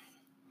verse.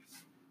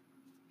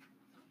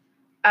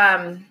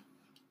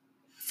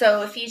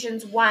 So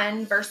Ephesians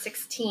 1, verse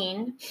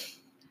 16,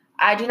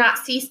 I do not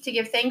cease to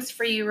give thanks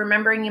for you,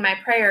 remembering in my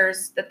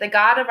prayers, that the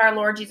God of our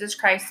Lord Jesus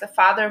Christ, the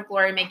Father of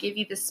glory, may give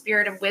you the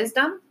spirit of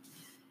wisdom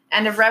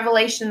and of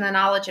revelation in the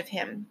knowledge of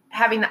him,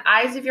 having the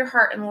eyes of your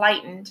heart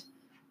enlightened,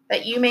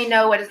 that you may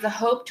know what is the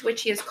hope to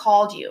which he has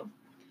called you,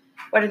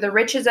 what are the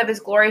riches of his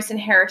glorious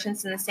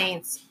inheritance in the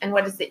saints, and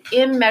what is the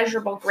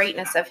immeasurable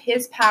greatness of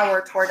his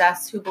power toward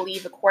us who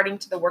believe according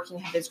to the working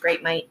of his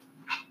great might,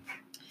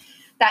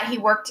 that he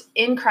worked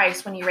in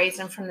Christ when he raised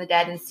him from the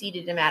dead and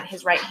seated him at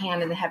his right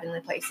hand in the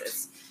heavenly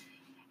places.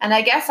 And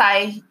I guess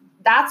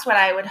that's what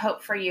I would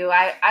hope for you.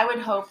 I would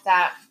hope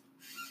that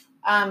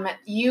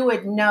you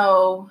would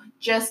know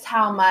just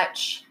how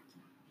much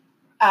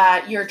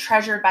you're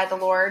treasured by the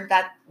Lord,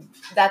 that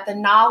the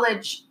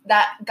knowledge,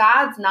 that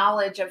God's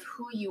knowledge of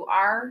who you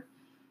are,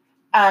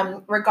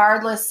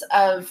 regardless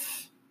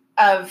of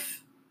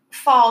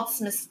faults,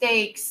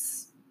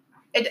 mistakes,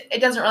 it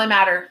doesn't really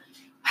matter.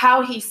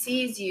 How he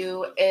sees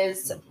you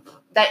is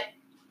that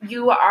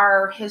you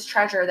are his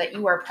treasure, that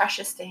you are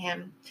precious to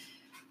him,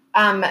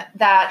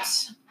 that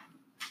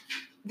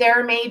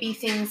there may be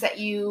things that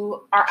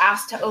you are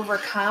asked to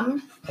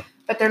overcome,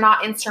 but they're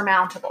not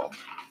insurmountable.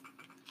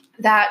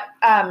 that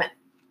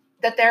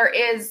that there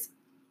is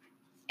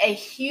a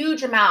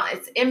huge amount.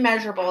 It's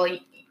immeasurable.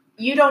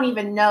 You don't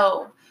even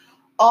know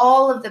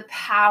all of the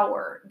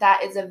power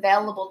that is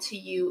available to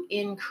you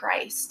in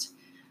Christ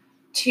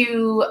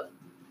to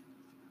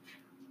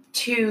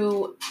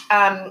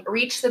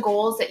reach the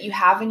goals that you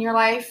have in your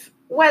life,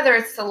 whether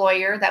it's the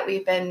lawyer that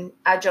we've been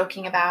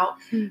joking about,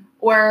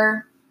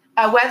 or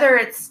whether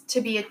it's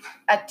to be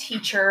a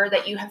teacher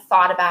that you have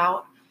thought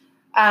about,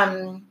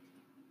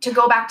 to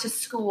go back to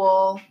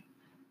school,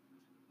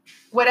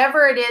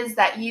 whatever it is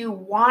that you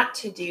want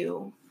to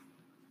do,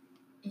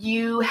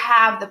 you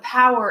have the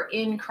power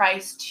in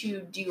Christ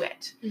to do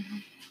it. Mm-hmm.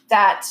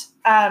 That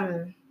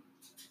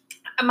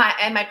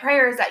my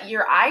prayer is that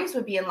your eyes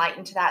would be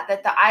enlightened to that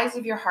the eyes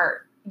of your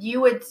heart,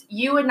 you would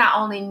not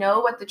only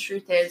know what the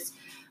truth is,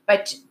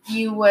 but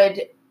you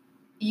would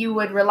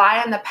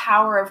rely on the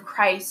power of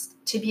Christ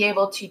to be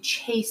able to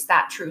chase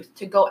that truth,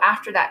 to go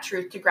after that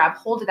truth, to grab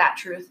hold of that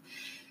truth,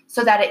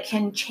 so that it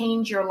can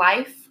change your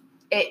life.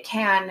 It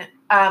can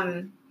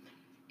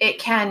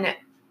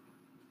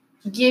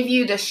give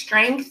you the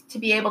strength to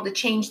be able to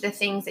change the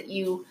things that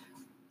you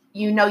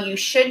know you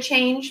should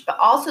change, but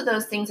also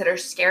those things that are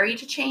scary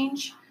to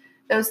change,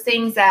 those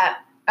things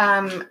that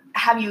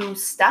have you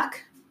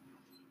stuck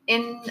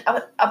in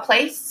a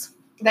place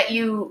that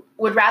you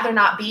would rather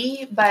not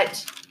be,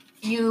 but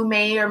you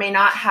may or may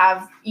not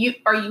have, you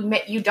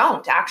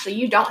don't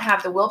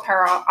have the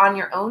willpower on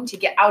your own to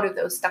get out of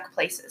those stuck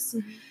places.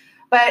 Mm-hmm.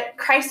 But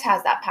Christ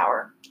has that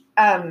power.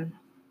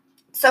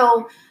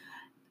 So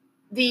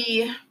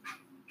the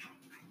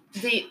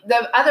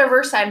other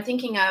verse I'm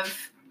thinking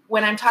of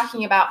when I'm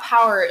talking about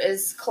power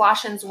is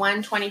Colossians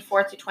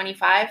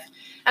 1:24-25.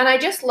 And I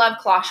just love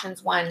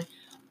Colossians 1.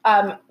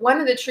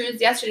 One of the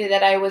truths yesterday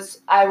that I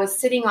was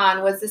sitting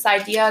on was this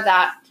idea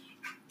that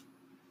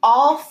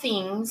all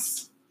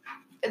things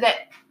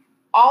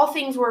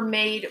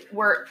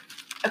were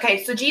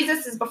okay. So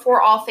Jesus is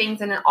before all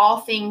things, and in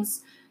all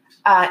things,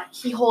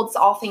 he holds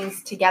all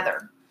things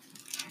together.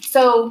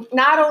 So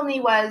not only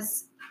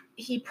was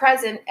he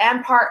present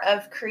and part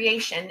of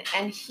creation,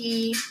 and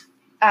he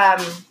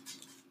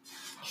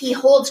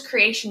holds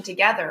creation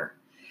together,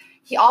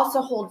 he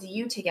also holds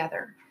you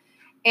together.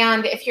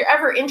 And if you're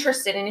ever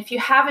interested, and if you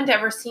haven't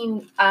ever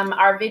seen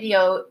our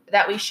video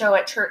that we show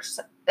at church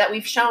that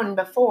we've shown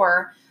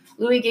before,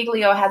 Louis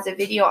Giglio has a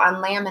video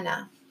on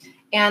lamina.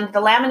 And the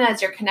lamina is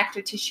your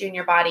connective tissue in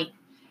your body.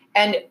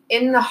 And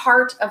in the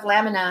heart of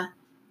lamina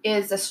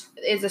is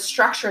a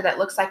structure that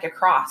looks like a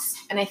cross.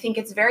 And I think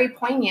it's very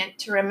poignant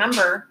to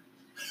remember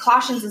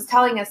Colossians is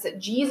telling us that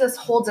Jesus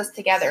holds us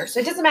together. So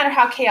it doesn't matter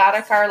how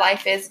chaotic our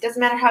life is. It doesn't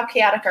matter how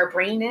chaotic our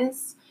brain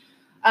is,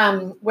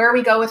 where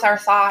we go with our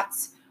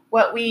thoughts,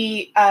 what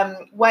we're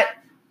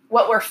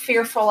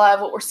fearful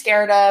of, what we're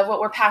scared of, what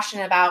we're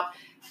passionate about.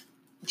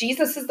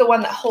 Jesus is the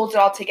one that holds it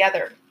all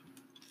together.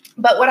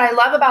 But what I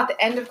love about the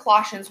end of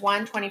Colossians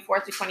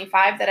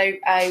 1:24-25 that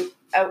I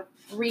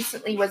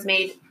recently was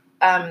made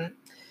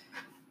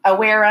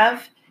aware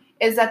of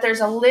is that there's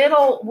a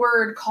little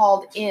word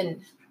called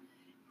in.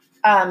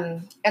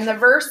 And the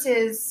verse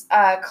is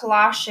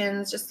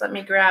Colossians, just let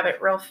me grab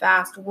it real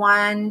fast,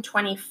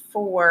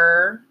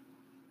 1:24.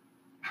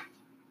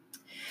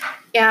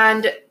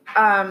 And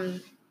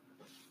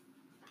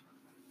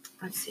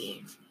let's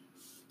see.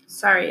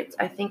 Sorry,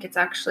 I think it's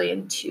actually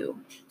in 2.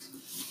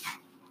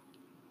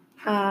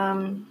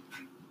 I'm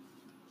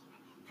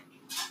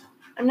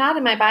not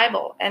in my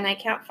Bible, and I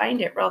can't find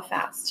it real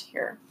fast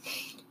here.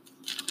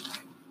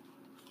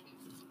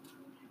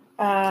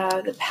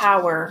 The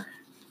power.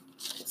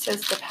 It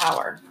says the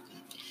power.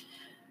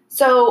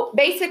 So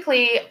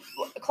basically,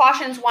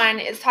 Colossians 1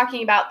 is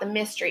talking about the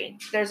mystery.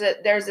 There's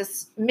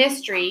this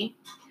mystery,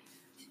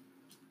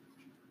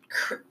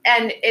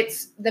 and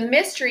the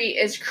mystery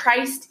is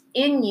Christ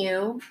in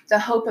you, the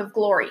hope of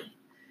glory.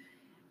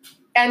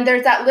 And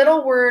there's that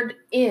little word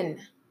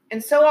in.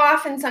 And so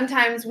often,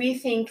 sometimes we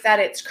think that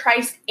it's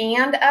Christ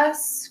and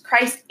us,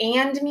 Christ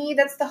and me,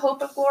 that's the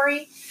hope of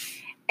glory.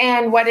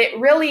 And what it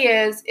really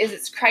is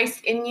it's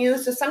Christ in you.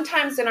 So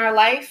sometimes in our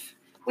life,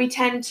 we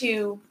tend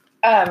to,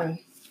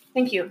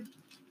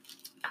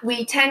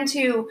 we tend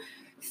to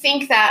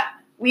think that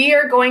we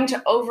are going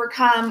to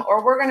overcome,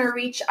 or we're going to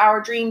reach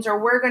our dreams, or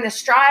we're going to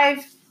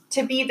strive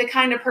to be the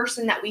kind of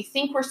person that we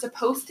think we're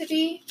supposed to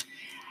be.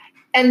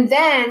 And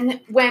then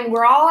when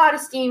we're all out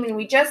of steam and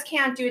we just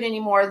can't do it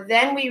anymore,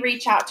 then we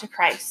reach out to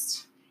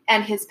Christ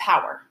and his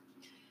power.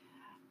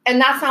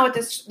 And that's not what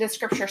this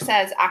scripture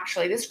says,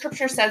 actually. This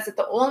scripture says that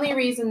the only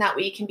reason that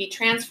we can be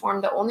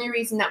transformed, the only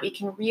reason that we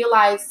can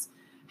realize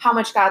how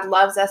much God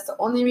loves us, the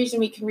only reason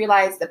we can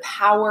realize the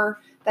power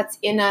that's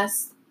in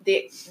us,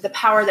 the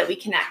power that we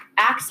can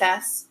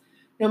access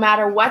no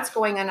matter what's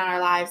going on in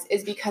our lives,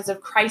 is because of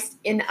Christ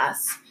in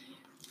us.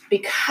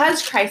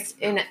 Because Christ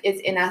is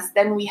in us,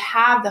 then we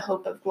have the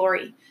hope of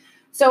glory.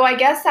 So I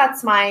guess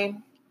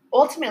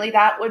ultimately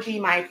that would be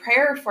my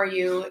prayer for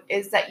you,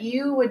 is that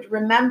you would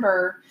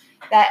remember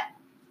that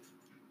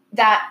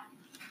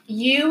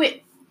you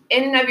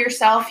in and of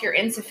yourself, you're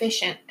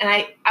insufficient.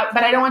 And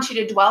but I don't want you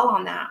to dwell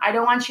on that. I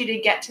don't want you to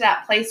get to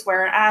that place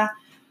where I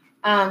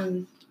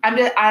don't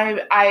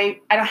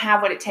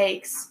have what it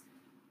takes.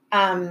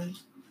 I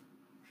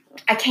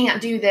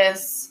can't do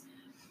this.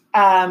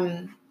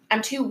 I'm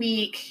too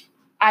weak.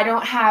 I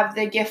don't have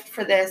the gift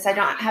for this. I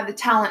don't have the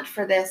talent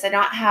for this. I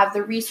don't have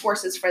the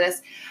resources for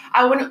this.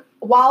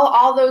 While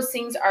all those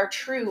things are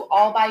true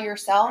all by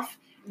yourself,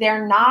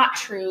 they're not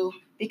true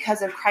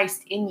because of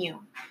Christ in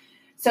you.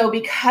 So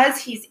because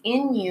he's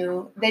in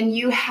you, then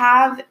you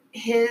have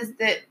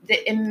the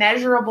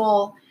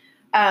immeasurable,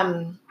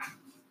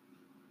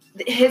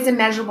 his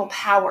immeasurable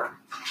power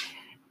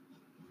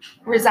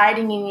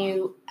residing in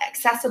you,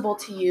 accessible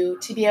to you,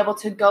 to be able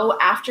to go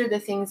after the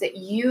things that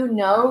you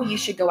know you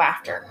should go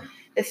after.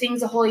 The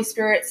things the Holy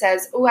Spirit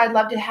says, oh, I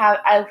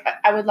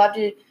would love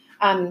to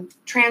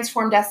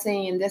transform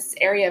Destiny in this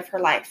area of her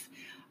life.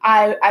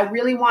 I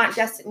really want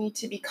Destiny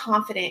to be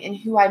confident in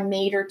who I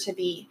made her to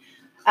be.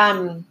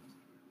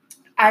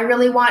 I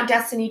really want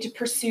Destiny to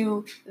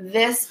pursue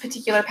this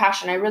particular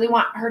passion. I really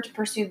want her to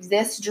pursue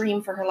this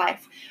dream for her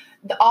life.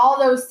 All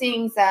those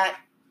things that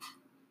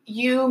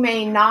you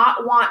may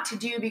not want to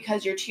do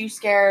because you're too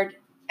scared,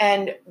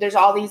 and there's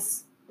all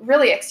these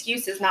really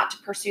excuses not to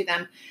pursue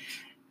them.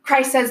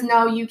 Christ says,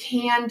 no, you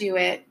can do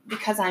it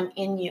because I'm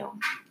in you.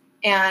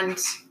 And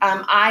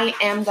I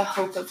am the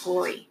hope of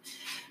glory.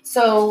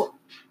 So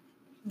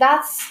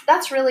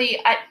that's really,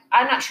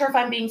 I'm not sure if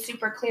I'm being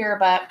super clear,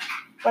 but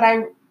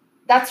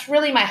that's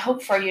really my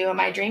hope for you and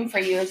my dream for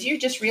you is you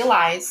just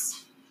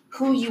realize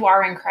who you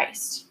are in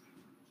Christ.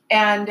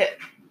 And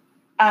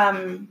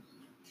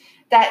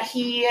that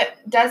he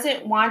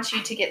doesn't want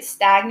you to get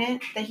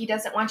stagnant, that he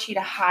doesn't want you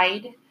to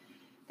hide,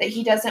 that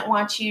he doesn't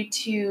want you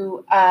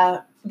to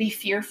be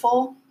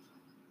fearful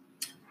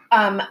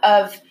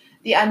of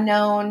the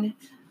unknown,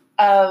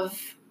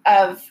 of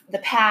the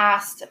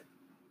past,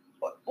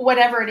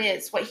 whatever it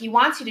is. What he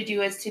wants you to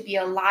do is to be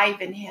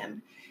alive in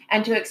him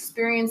and to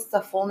experience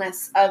the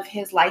fullness of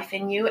his life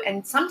in you.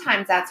 And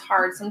sometimes that's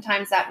hard.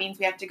 Sometimes that means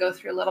we have to go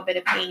through a little bit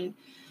of pain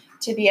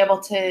to be able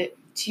to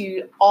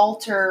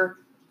alter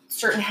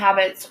certain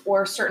habits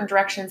or certain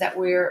directions that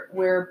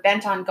we're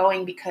bent on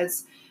going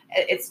because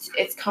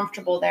it's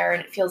comfortable there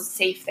and it feels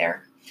safe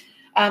there.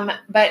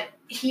 But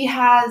he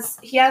has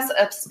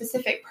a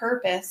specific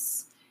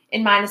purpose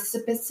in mind, a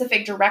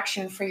specific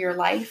direction for your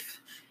life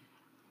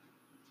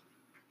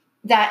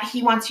that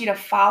he wants you to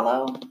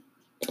follow.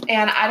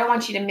 And I don't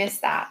want you to miss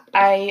that.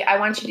 I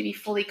want you to be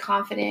fully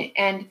confident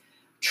and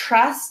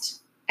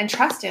trust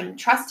him.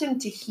 Trust him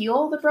to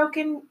heal the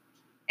broken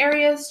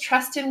areas.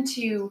 Trust him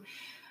to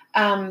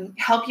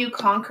help you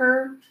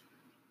conquer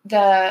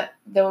the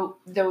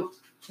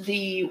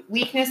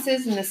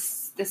weaknesses and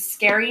the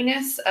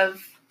scariness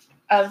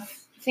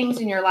of things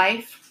in your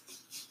life.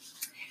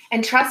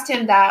 And trust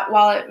him that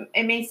while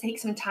it may take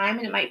some time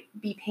and it might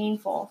be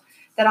painful,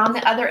 that on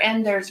the other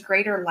end there's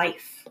greater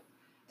life.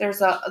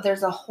 There's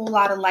a whole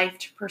lot of life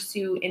to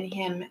pursue in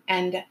him,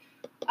 and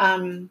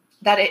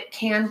that it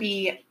can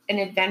be an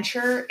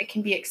adventure. It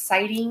can be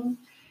exciting.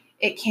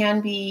 It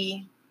can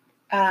be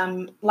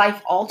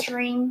life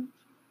altering.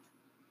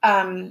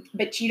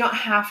 But you don't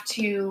have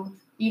to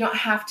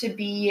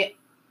be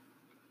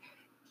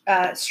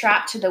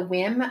strapped to the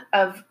whim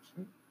of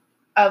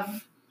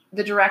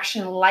the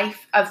direction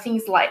life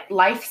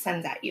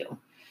sends at you.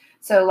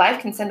 So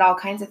life can send all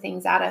kinds of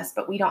things at us,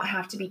 but we don't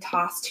have to be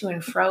tossed to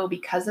and fro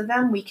because of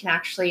them. We can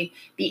actually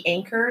be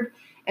anchored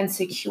and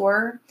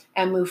secure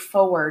and move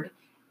forward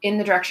in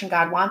the direction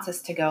God wants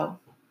us to go.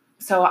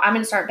 So I'm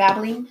going to start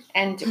babbling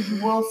and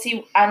we'll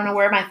see. I don't know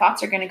where my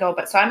thoughts are going to go,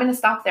 but so I'm going to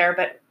stop there.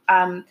 But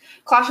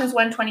Colossians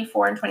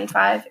 1:24 and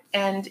 25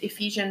 and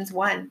Ephesians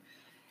 1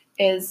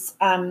 is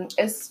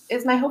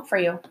my hope for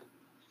you.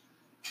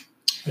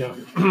 Yeah.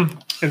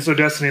 And so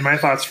Destiny, my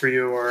thoughts for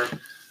you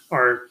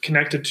are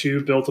connected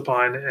to, built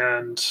upon,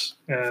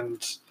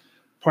 and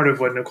part of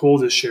what Nicole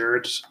just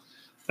shared.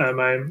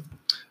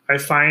 I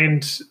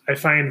find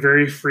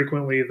very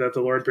frequently that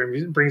the Lord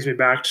brings me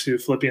back to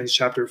Philippians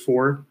chapter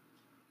 4,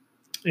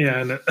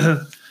 and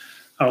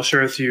I'll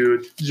share with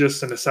you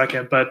just in a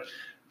second. But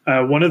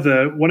one of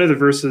the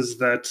verses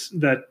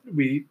that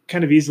we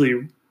kind of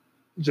easily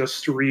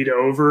just read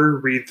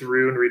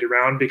through, and read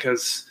around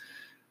because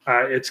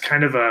it's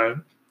kind of a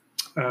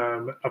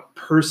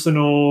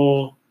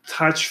personal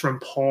touch from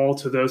Paul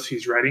to those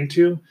he's writing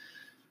to,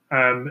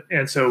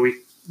 and so we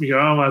go,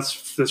 oh,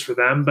 that's for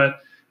them,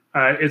 but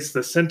it's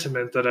the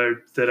sentiment that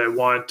I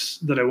want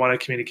to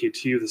communicate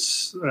to you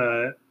this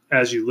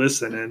as you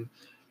listen,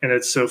 and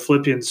it's so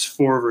Philippians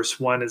 4 verse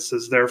 1. It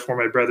says, "Therefore,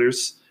 my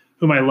brothers,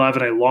 whom I love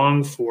and I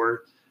long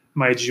for,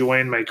 my joy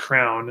and my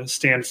crown,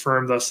 stand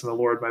firm thus in the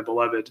Lord, my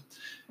beloved."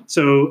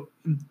 So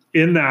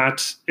in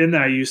that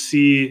you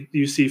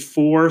see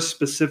four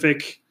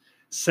specific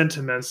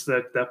sentiments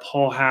that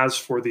Paul has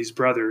for these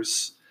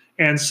brothers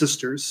and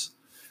sisters.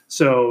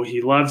 So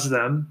he loves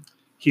them,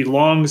 he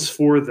longs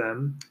for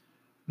them,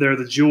 they're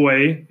the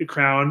joy, the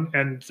crown,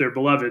 and they're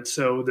beloved.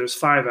 So there's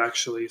five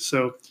actually.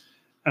 So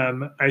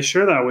I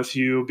share that with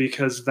you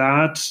because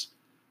that,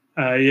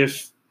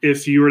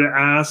 if you were to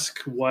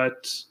ask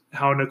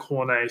how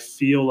Nicole and I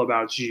feel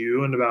about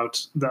you and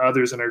about the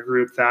others in our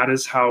group, that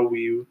is how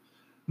we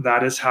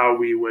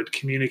would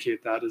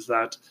communicate that.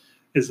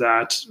 Is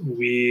that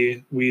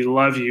we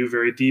love you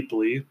very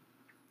deeply,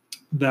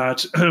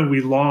 that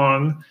we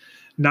long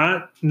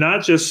not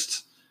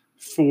just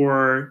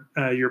for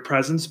your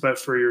presence, but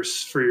for your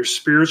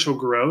spiritual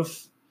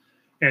growth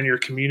and your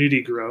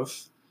community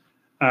growth.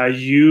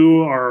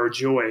 You are our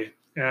joy,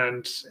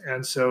 and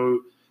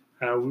so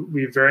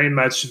we very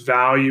much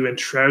value and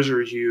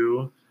treasure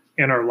you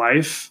in our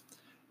life.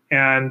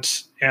 And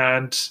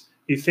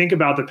you think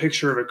about the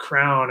picture of a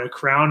crown. A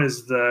crown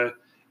is the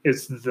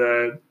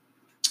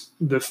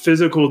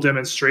physical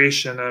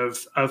demonstration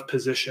of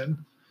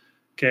position.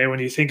 Okay, when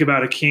you think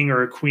about a king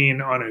or a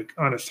queen on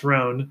a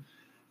throne,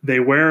 they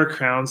wear a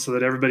crown so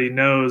that everybody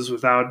knows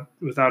without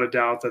a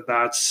doubt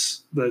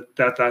that's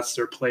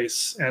their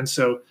place. And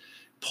so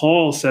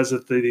Paul says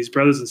that these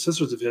brothers and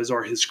sisters of his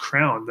are his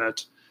crown,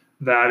 that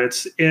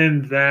it's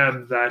in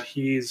them that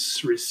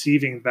he's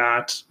receiving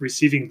that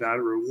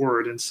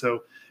reward. And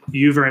so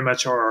you very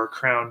much are our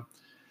crown,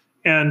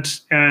 and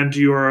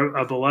you are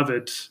a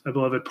beloved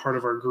part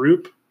of our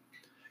group.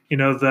 You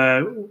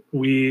know,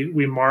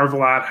 we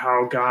marvel at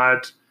how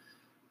God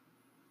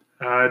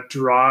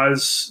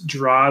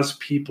draws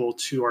people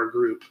to our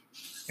group,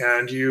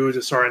 and you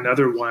just are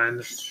another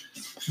one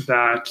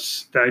that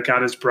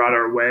God has brought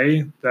our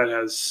way, that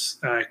has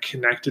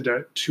connected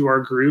to our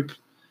group,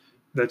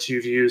 that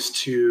you've used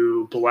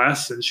to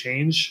bless and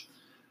change,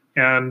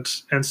 and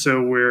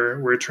so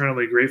we're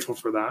eternally grateful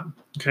for that.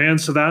 Okay,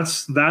 and so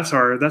that's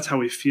how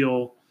we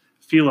feel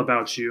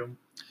about you.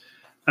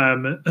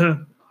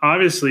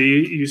 Obviously,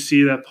 you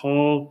see that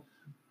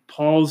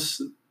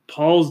Paul's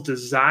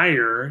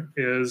desire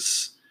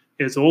is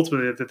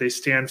ultimately that they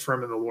stand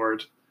firm in the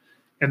Lord,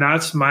 and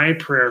that's my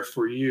prayer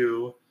for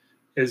you.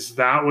 Is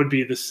that would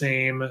be the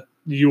same,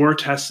 your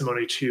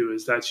testimony too,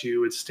 is that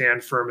you would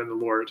stand firm in the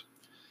Lord.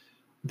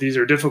 These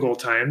are difficult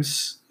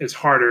times. It's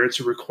harder.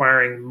 It's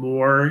requiring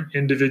more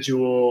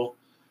individual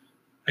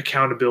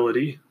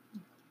accountability.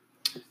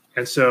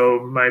 And so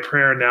my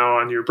prayer now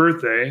on your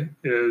birthday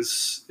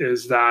is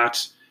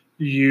that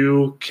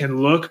you can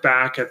look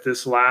back at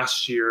this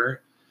last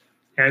year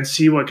and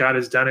see what God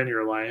has done in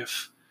your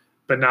life,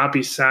 but not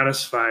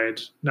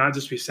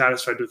just be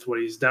satisfied with what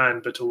he's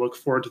done, but to look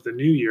forward to the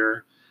new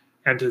year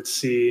and to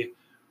see,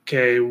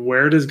 okay,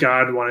 where does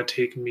God want to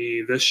take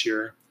me this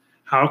year?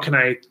 How can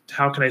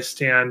I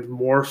stand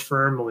more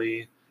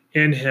firmly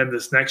in him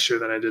this next year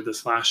than I did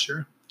this last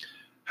year?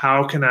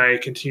 How can I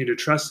continue to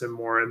trust him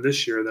more in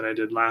this year than I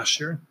did last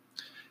year?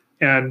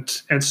 And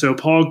so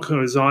Paul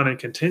goes on and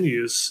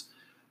continues,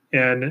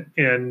 and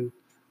in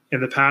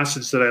the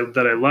passage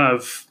that I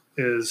love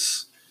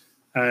is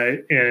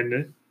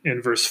in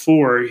verse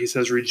 4, he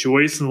says,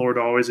 "Rejoice in the Lord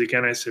always."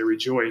 Again, I say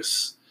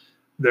rejoice.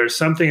 There's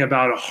something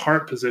about a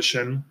heart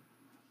position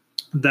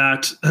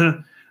that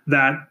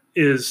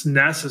is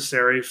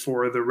necessary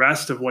for the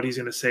rest of what he's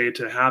going to say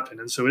to happen.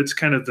 And so it's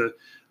kind of the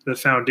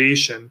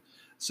foundation.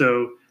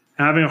 So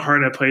having a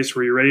heart in a place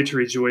where you're ready to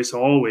rejoice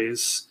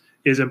always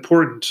is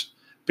important,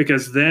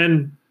 because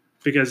then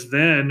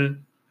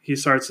he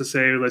starts to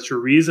say, let your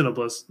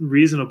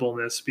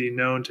reasonableness be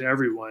known to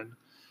everyone.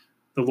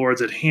 The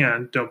Lord's at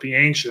hand. Don't be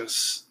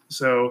anxious.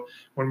 So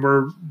when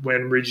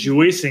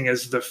rejoicing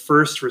is the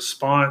first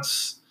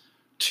response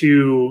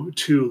to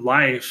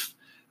life,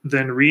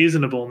 then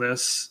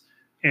reasonableness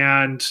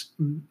and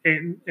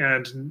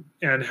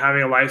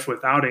having a life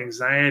without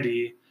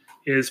anxiety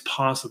is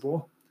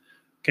possible.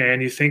 Okay,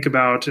 and you think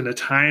about in a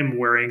time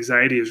where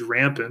anxiety is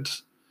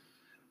rampant,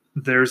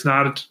 there's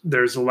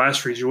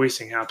less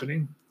rejoicing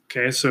happening.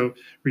 Okay, so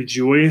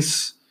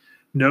rejoice,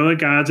 know that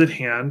God's at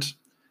hand,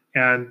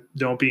 and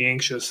don't be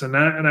anxious. And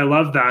I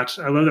love that.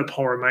 I love that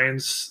Paul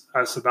reminds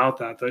us about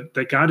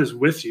that God is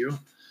with you,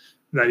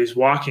 that he's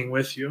walking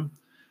with you,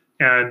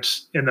 and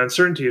in the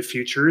uncertainty of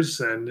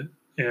futures and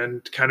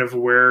kind of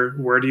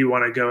where do you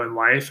want to go in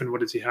life and what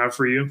does he have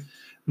for you,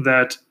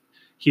 that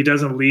he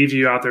doesn't leave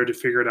you out there to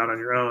figure it out on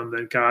your own,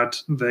 that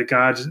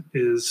God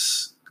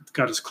is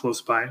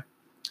close by.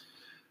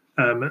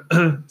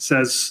 He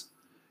says,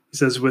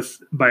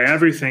 by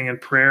everything in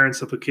prayer and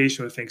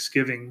supplication with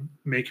thanksgiving,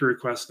 make your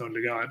requests known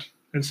to God.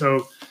 And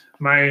so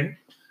my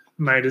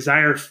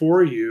desire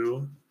for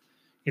you,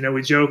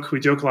 we joke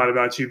a lot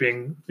about you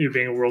being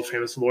a world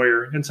famous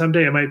lawyer, and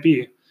someday it might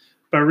be,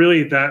 but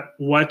really that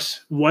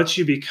what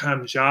you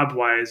become job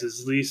wise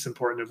is least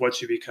important of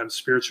what you become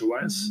spiritual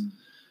wise.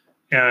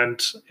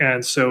 Mm-hmm.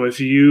 And so if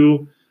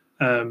you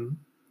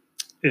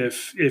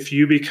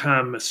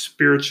become a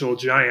spiritual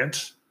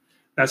giant,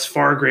 that's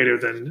far greater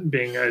than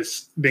being a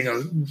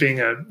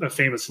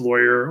famous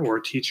lawyer or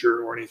a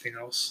teacher or anything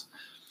else.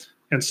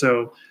 And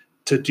so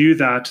to do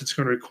that, it's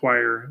going to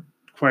require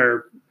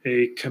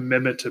a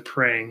commitment to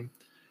praying,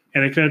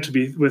 and a commitment to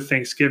be with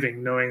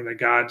thanksgiving, knowing that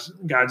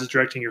God's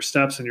directing your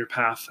steps and your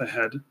path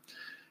ahead.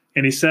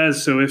 And he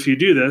says, so if you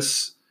do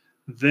this,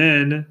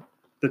 then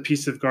the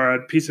peace of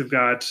God,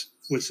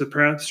 which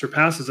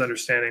surpasses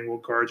understanding, will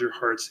guard your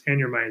hearts and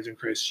your minds in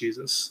Christ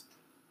Jesus.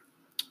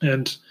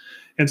 And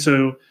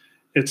so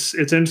it's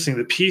interesting.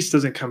 The peace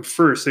doesn't come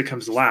first; it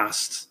comes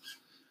last.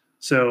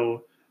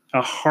 So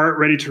a heart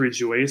ready to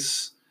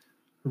rejoice,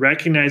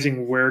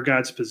 recognizing where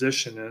God's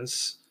position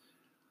is,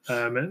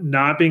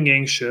 not being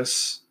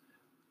anxious,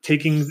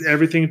 taking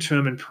everything to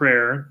Him in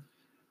prayer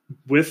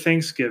with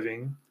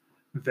thanksgiving,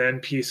 then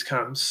peace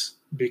comes,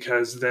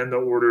 because then the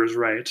order is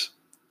right.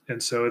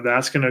 And so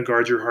that's going to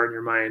guard your heart and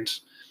your mind.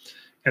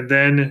 And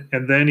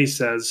then he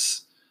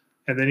says,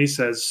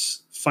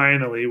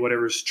 finally,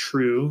 whatever is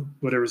true,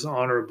 whatever is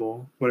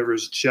honorable, whatever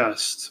is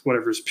just,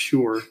 whatever is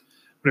pure,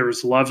 whatever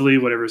is lovely,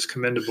 whatever is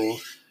commendable,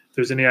 if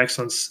there's any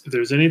excellence, if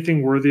there's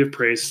anything worthy of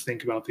praise,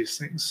 think about these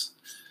things.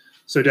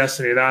 So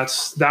Destiny,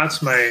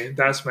 that's my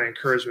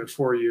encouragement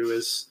for you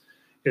is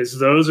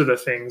those are the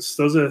things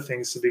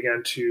to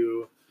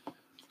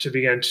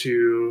begin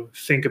to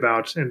think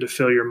about and to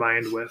fill your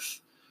mind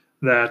with.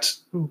 That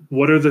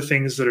what are the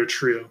things that are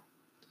true?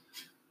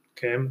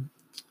 Okay.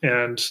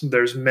 And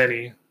there's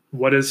many.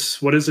 What is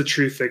the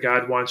truth that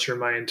God wants your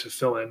mind to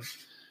fill in?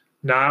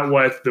 Not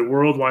what the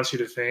world wants you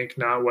to think,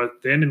 not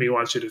what the enemy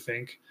wants you to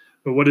think,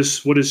 but what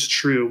is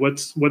true?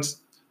 What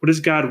does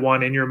God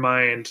want in your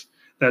mind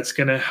that's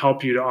going to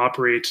help you to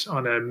operate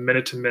on a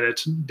minute to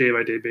minute, day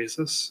by day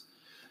basis?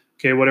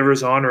 Okay, whatever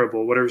is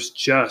honorable, whatever is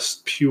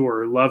just,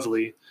 pure,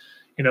 lovely,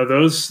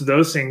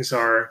 those things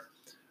are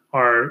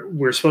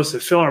we're supposed to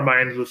fill our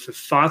mind with the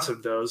thoughts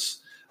of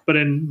those. But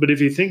if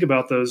you think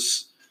about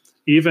those,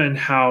 even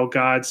how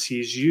God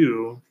sees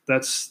you,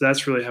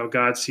 that's really how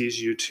God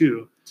sees you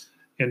too,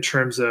 in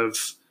terms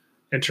of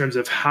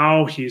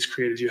how He's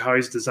created you, how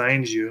He's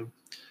designed you,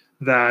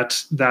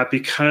 that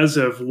because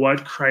of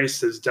what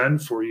Christ has done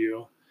for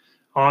you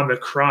on the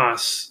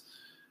cross,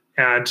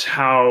 and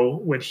how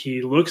when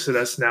He looks at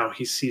us now,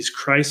 He sees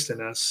Christ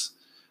in us,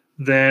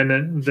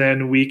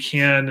 then we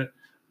can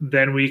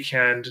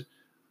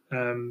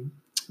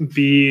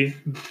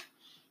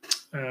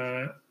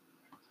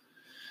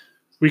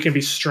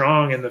be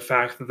strong in the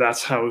fact that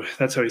that's how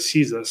He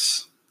sees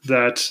us,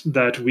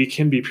 that we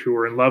can be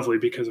pure and lovely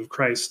because of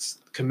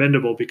Christ,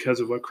 commendable because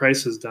of what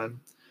Christ has done.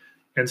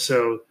 And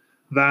so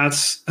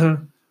that's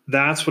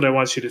what I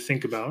want you to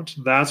think about.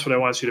 That's what I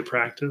want you to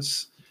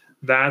practice.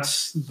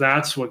 That's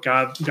what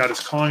God is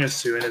calling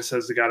us to, and it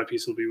says the God of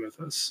peace will be with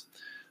us.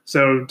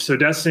 So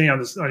Destiny,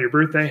 on your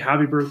birthday,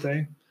 happy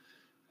birthday.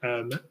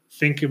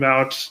 Think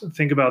about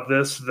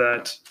this,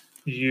 that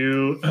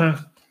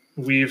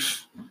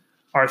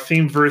our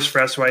theme verse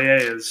for SYA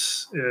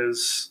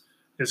is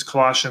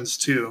Colossians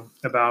 2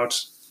 about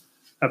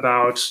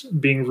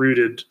being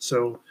rooted.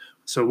 So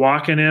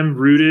walk in Him,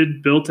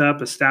 rooted, built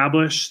up,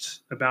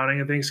 established, abounding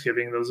in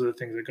thanksgiving. Those are the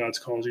things that God's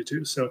called you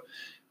to. So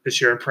this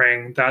year I'm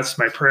praying, that's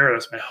my prayer,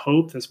 that's my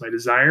hope, that's my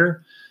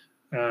desire.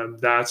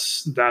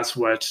 That's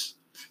what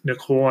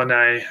Nicole and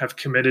I have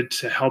committed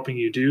to helping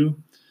you do,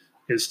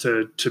 is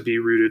to be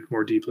rooted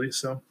more deeply.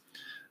 So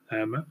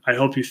I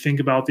hope you think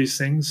about these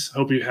things.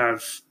 Hope you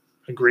have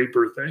a great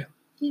birthday.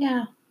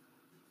 Yeah.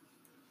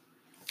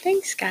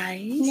 Thanks,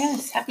 guys.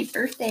 Yes. Happy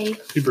birthday.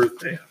 Happy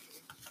birthday.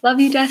 Love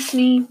you,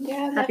 Destiny.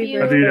 Yeah. Happy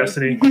Love you,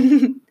 Destiny.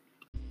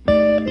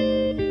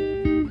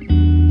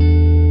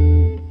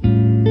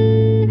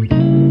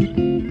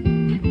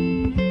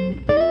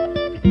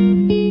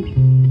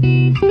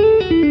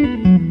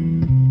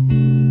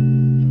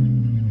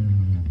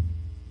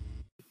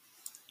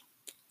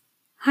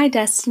 Hi,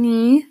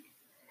 Destiny.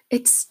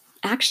 It's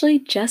actually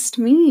just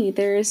me.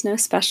 There is no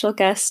special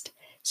guest.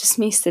 It's just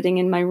me sitting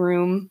in my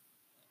room.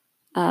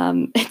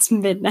 It's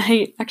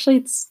midnight. Actually,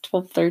 it's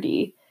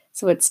 12:30.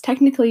 So it's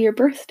technically your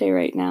birthday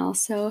right now.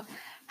 So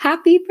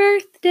happy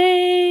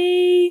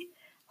birthday!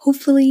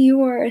 Hopefully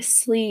you are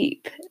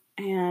asleep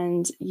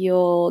and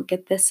you'll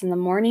get this in the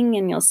morning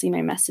and you'll see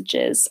my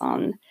messages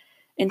on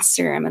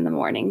Instagram in the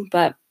morning.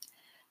 But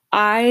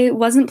I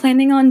wasn't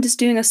planning on just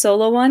doing a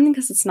solo one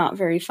because it's not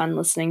very fun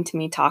listening to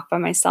me talk by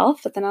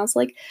myself. But then I was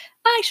like,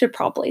 I should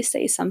probably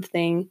say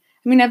something.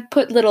 I mean, I've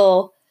put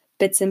little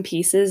bits and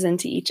pieces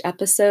into each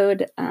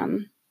episode.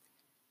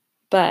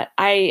 But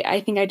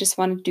I think I just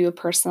want to do a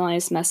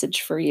personalized message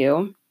for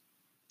you.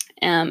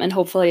 And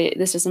hopefully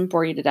this doesn't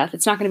bore you to death.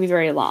 It's not going to be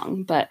very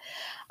long, but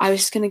I was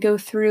just going to go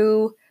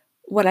through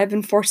what I've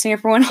been forcing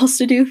everyone else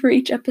to do for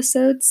each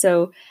episode.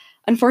 So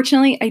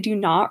unfortunately, I do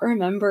not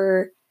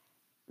remember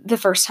the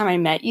first time I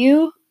met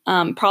you.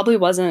 Probably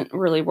wasn't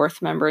really worth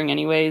remembering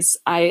anyways.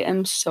 I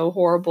am so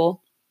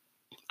horrible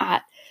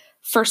at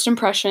first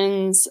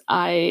impressions.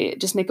 I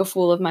just make a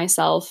fool of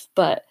myself,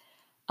 but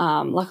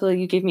luckily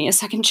you gave me a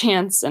second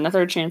chance and a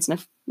third chance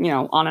and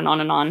on and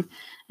on and on.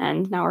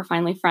 And now we're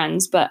finally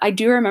friends. But I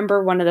do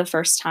remember one of the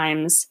first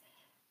times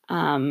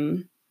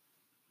that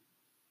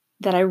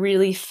I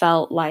really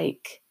felt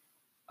like,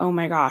 oh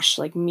my gosh,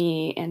 like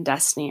me and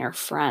Destiny are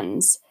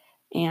friends.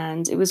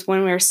 And it was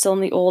when we were still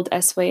in the old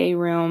SYA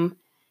room.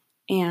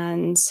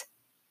 And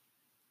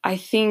I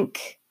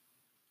think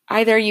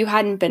either you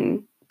hadn't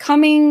been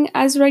coming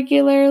as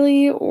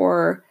regularly,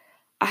 or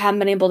I haven't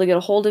been able to get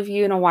a hold of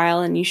you in a while,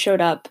 and you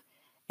showed up,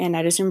 and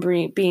I just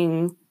remember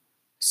being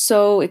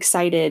so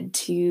excited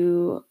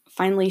to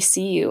finally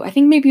see you. I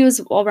think maybe it was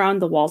all around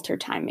the Walter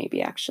time,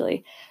 maybe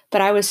actually, but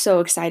I was so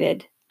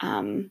excited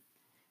to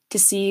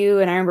see you,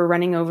 and I remember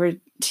running over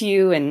to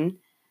you and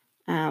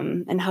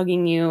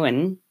hugging you,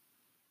 and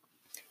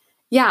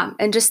yeah,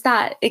 and just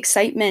that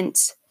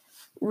excitement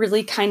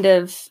really kind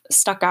of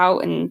stuck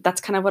out, and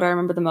that's kind of what I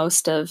remember the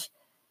most of.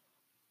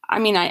 I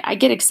mean, I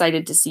get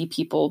excited to see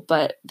people,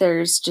 but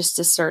there's just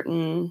a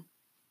certain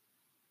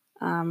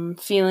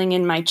feeling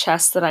in my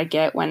chest that I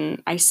get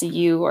when I see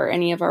you or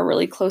any of our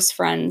really close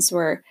friends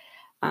where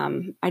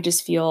I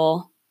just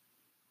feel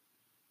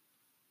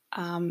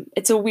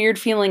it's a weird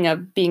feeling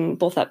of being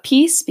both at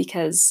peace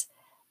because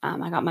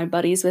I got my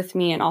buddies with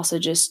me, and also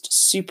just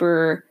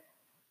super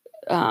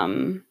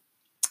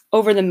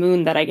over the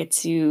moon that I get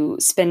to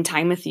spend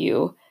time with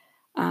you.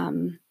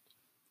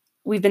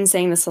 We've been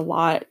saying this a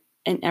lot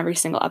in every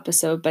single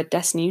episode, but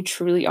Destiny, you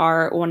truly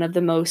are one of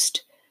the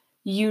most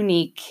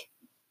unique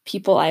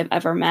people I've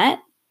ever met.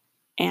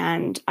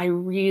 And I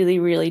really,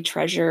 really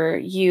treasure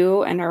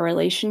you and our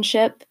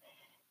relationship.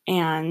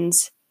 And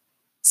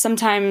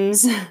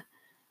sometimes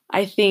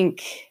I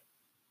think,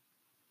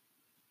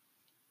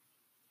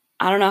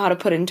 I don't know how to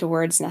put it into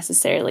words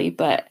necessarily,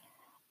 but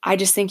I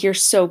just think you're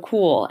so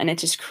cool. And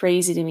it's just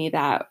crazy to me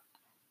that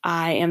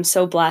I am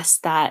so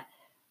blessed that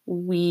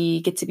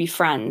we get to be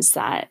friends,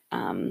 that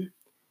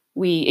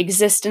we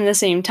exist in the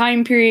same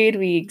time period.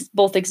 We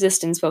both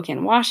exist in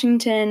Spokane,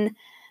 Washington,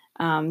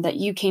 that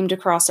you came to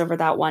cross over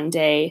that one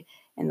day,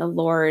 and the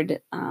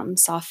Lord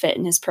saw fit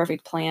in his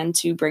perfect plan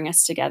to bring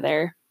us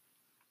together.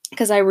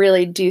 Because I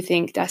really do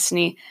think,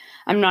 Destiny,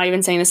 I'm not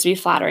even saying this to be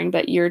flattering,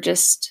 but you're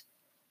just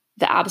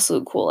the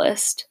absolute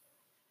coolest.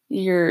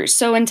 You're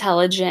so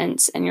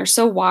intelligent, and you're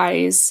so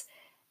wise,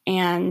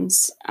 and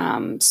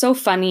so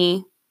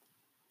funny,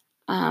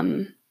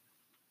 and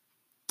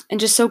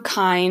just so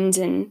kind,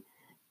 and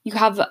you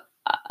have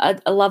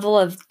a level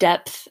of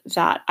depth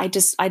that I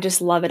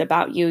just love it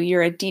about you.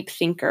 You're a deep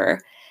thinker,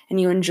 and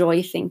you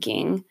enjoy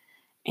thinking,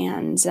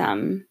 and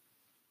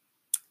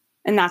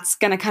that's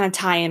going to kind of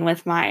tie in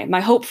with my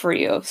hope for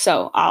you.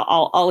 So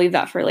I'll leave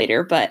that for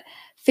later. But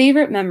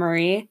favorite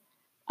memory,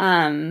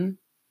 I mean,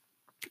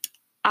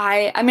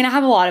 I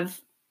have a lot of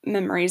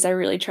memories I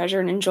really treasure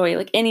and enjoy.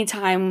 Like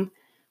anytime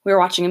we were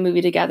watching a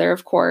movie together,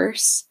 of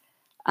course.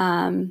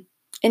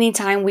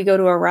 Anytime we go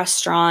to a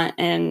restaurant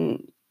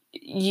and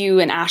you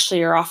and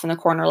Ashley are off in the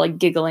corner, like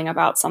giggling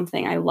about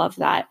something. I love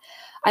that.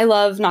 I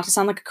love, not to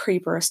sound like a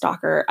creep or a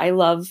stalker, I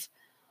love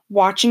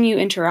watching you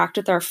interact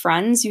with our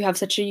friends. You have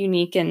such a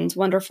unique and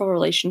wonderful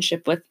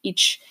relationship with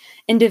each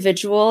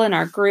individual in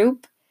our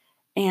group.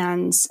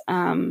 And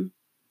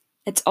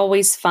it's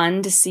always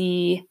fun to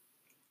see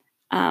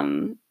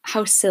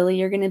how silly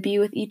you're going to be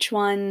with each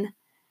one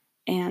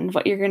and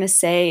what you're going to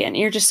say. And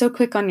you're just so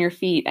quick on your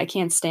feet. I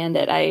can't stand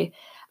it. I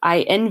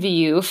envy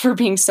you for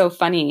being so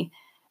funny.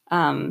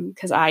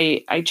 Because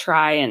I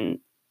try, and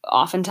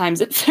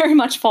oftentimes it very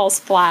much falls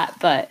flat.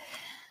 But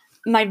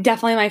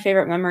definitely my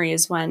favorite memory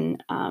is when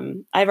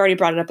I've already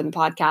brought it up in the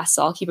podcast,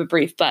 so I'll keep it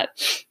brief. But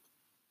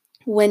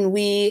when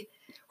we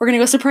were going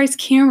to go surprise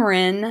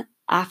Cameron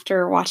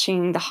after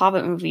watching the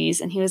Hobbit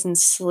movies, and he was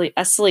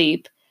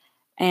asleep,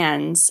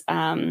 and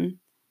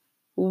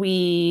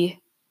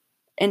we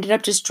ended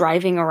up just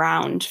driving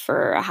around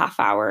for a half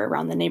hour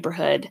around the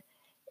neighborhood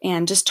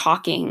and just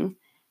talking.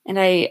 And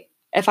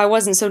if I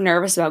wasn't so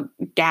nervous about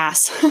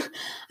gas,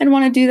 I'd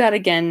want to do that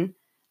again.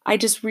 I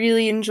just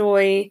really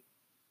enjoy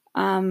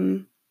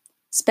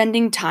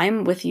spending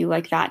time with you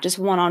like that, just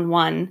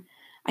one-on-one.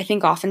 I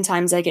think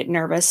oftentimes I get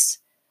nervous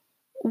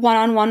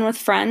one-on-one with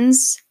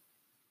friends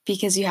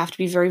because you have to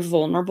be very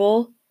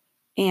vulnerable.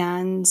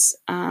 And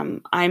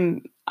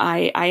I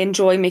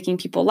enjoy making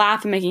people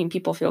laugh and making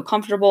people feel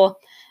comfortable.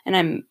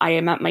 And I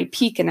am at my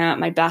peak and I'm at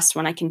my best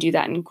when I can do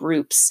that in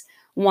groups.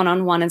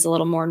 One-on-one is a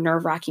little more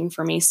nerve-wracking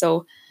for me.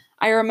 So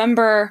I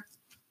remember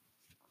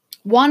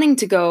wanting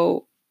to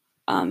go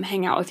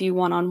hang out with you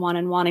one-on-one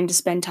and wanting to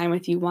spend time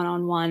with you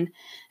one-on-one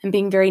and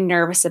being very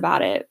nervous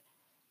about it.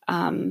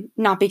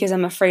 Not because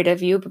I'm afraid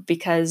of you, but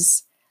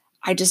because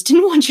I just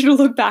didn't want you to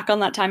look back on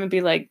that time and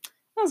be like,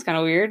 that was kind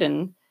of weird.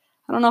 And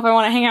I don't know if I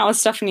want to hang out with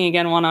Stephanie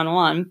again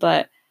one-on-one,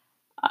 but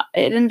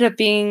it ended up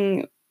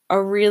being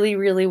a really,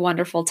 really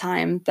wonderful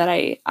time that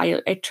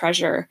I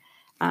treasure.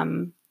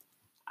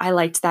 I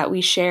liked that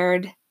we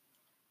shared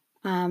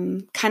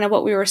kind of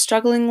what we were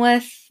struggling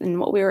with and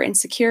what we were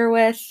insecure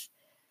with.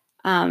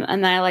 And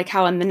then I like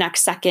how in the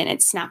next second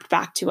it snapped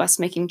back to us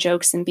making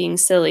jokes and being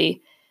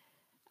silly.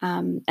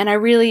 And I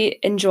really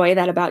enjoy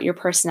that about your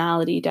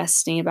personality,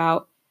 Destiny,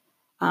 about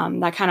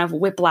that kind of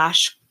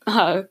whiplash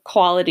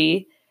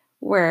quality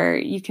where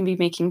you can be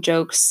making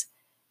jokes,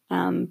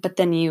 but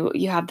then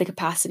you have the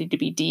capacity to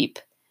be deep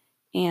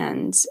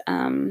and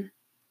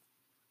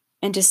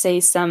to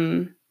say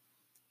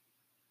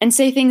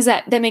things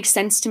that make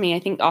sense to me. I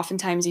think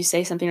oftentimes you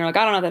say something, you're like,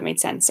 I don't know if that made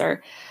sense,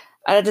 or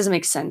that doesn't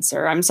make sense,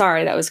 or I'm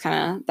sorry, that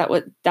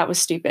was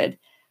stupid.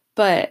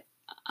 But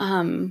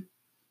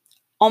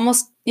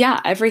almost,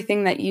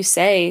 everything that you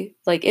say,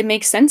 like, it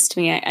makes sense to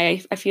me. I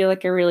feel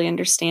like I really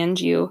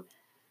understand you.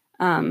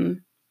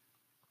 And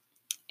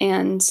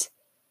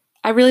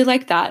I really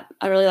like that.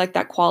 I really like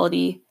that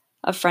quality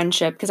of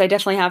friendship, because I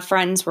definitely have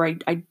friends where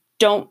I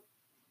don't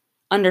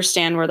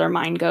understand where their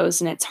mind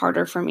goes, and it's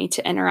harder for me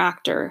to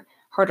interact, or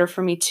harder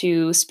for me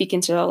to speak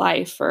into their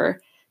life,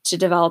 or to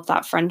develop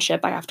that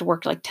friendship. I have to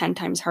work like 10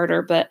 times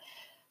harder. But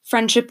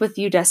friendship with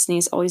you, Destiny,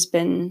 has always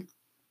been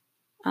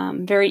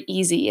very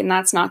easy. And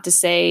that's not to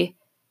say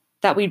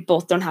that we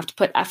both don't have to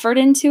put effort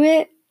into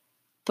it,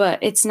 but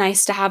it's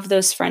nice to have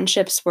those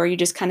friendships where you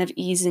just kind of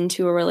ease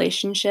into a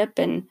relationship,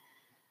 and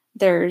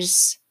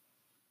there's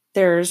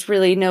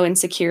really no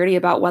insecurity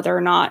about whether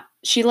or not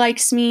she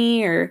likes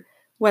me, or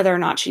whether or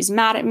not she's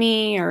mad at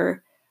me,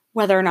 or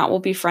whether or not we'll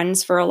be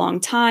friends for a long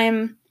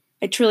time.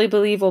 I truly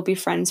believe we'll be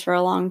friends for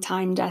a long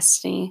time,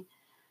 Destiny.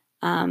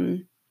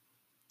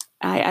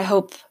 I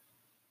hope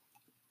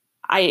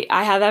I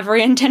have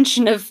every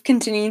intention of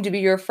continuing to be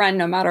your friend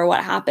no matter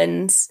what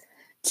happens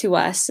to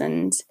us.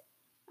 And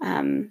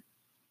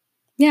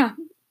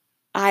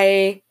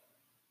I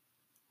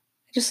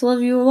just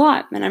love you a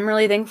lot, and I'm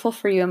really thankful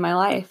for you in my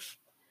life.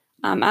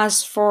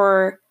 As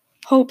for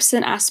hopes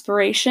and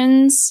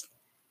aspirations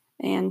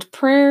and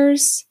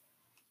prayers,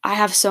 I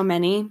have so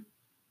many.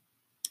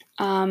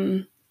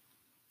 One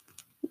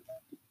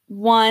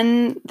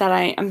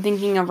that I'm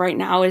thinking of right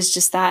now is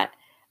just that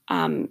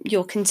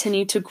you'll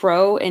continue to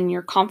grow in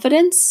your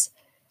confidence,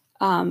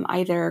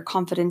 either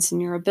confidence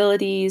in your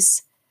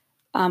abilities,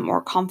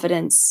 or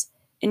confidence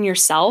in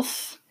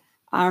yourself,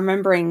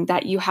 remembering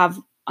that you have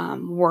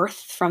worth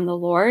from the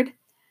Lord,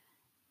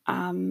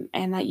 and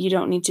that you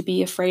don't need to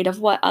be afraid of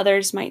what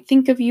others might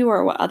think of you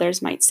or what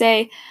others might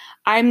say.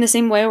 I'm the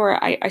same way,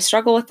 where I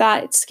struggle with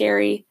that. It's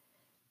scary,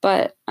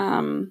 but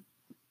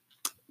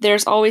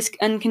there's always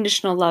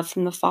unconditional love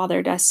from the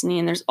Father, Destiny,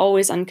 and there's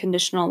always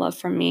unconditional love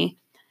from me.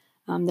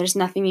 There's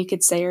nothing you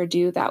could say or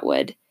do that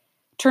would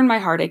turn my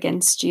heart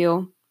against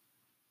you.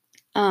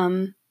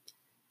 I'm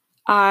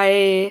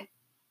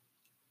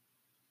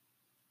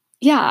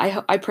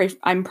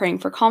praying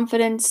for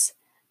confidence,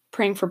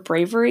 praying for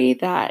bravery,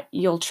 that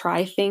you'll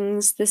try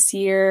things this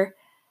year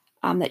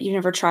that you've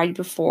never tried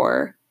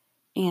before,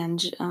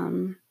 and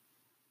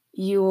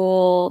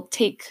you'll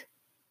take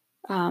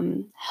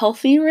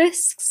healthy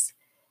risks,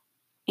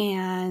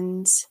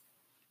 and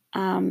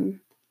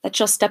that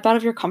you'll step out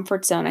of your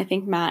comfort zone. I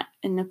think Matt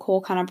and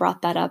Nicole kind of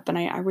brought that up, and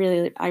I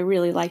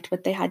really liked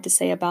what they had to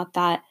say about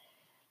that.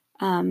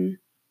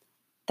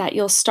 That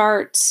you'll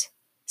start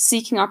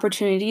seeking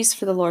opportunities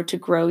for the Lord to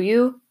grow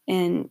you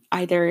in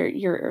either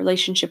your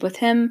relationship with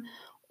Him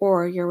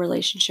or your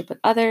relationship with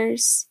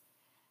others.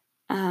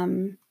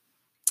 There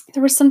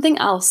was something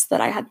else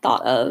that I had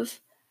thought of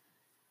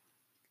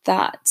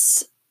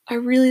that I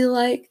really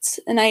liked,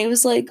 and I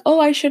was like, oh,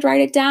 I should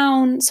write it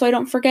down so I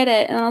don't forget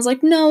it. And I was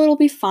like, no, it'll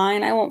be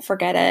fine. I won't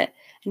forget it.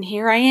 And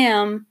here I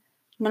am,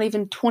 not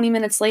even 20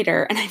 minutes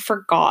later, and I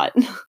forgot.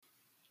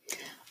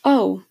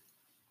 Oh,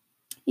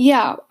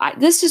 yeah,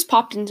 this just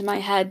popped into my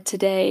head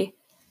today.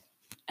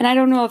 And I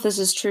don't know if this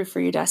is true for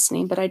you,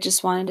 Destiny, but I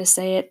just wanted to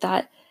say it,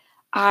 that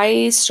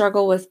I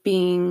struggle with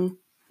being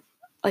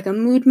like a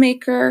mood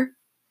maker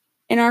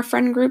in our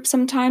friend group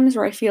sometimes,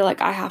 where I feel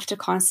like I have to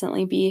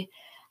constantly be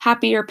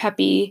happy or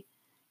peppy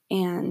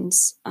and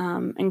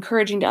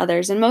encouraging to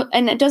others.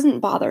 And it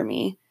doesn't bother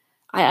me.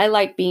 I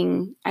like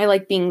being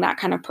that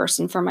kind of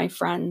person for my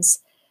friends.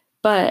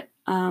 But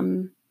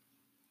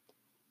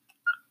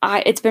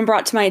it's been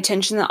brought to my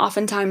attention that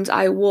oftentimes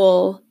I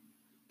will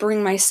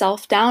bring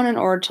myself down in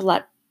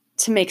order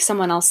to make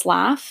someone else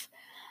laugh.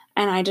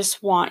 And I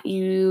just want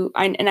you,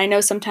 and I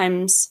know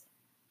sometimes,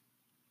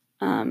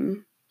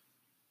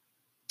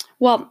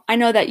 I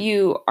know that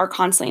you are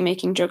constantly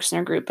making jokes in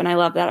our group, and I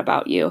love that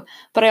about you.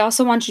 But I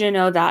also want you to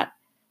know that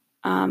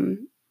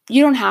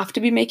you don't have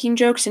to be making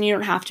jokes, and you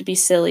don't have to be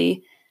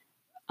silly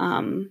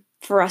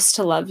for us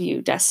to love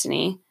you,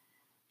 Destiny.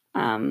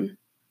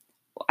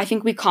 I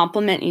think we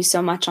compliment you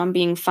so much on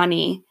being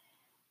funny,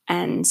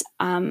 and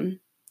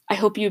I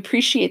hope you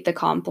appreciate the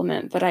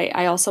compliment. But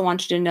I also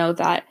want you to know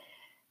that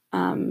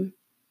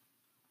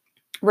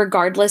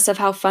regardless of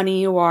how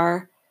funny you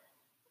are,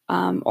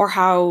 or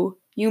how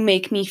you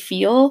make me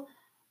feel,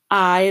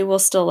 I will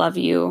still love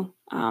you.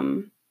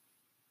 I'll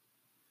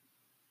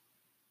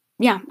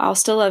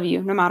still love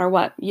you no matter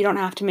what. You don't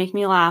have to make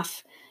me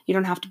laugh. You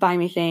don't have to buy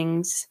me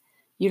things.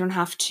 You don't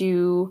have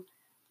to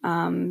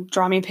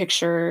draw me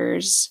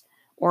pictures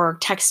or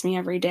text me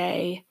every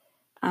day.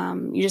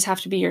 You just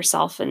have to be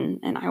yourself,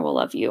 and I will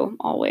love you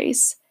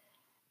always.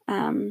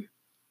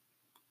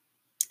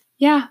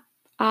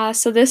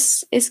 So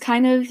this is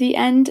kind of the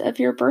end of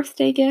your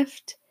birthday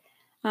gift.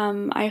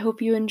 I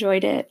hope you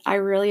enjoyed it. I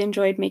really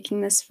enjoyed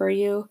making this for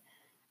you.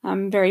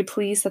 I'm very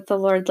pleased that the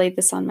Lord laid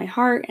this on my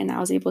heart and I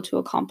was able to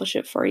accomplish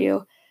it for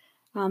you.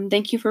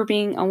 Thank you for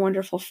being a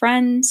wonderful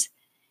friend,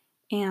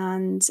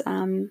 and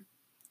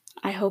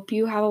I hope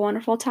you have a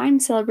wonderful time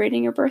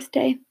celebrating your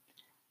birthday.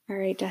 All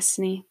right,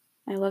 Destiny,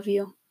 I love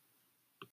you.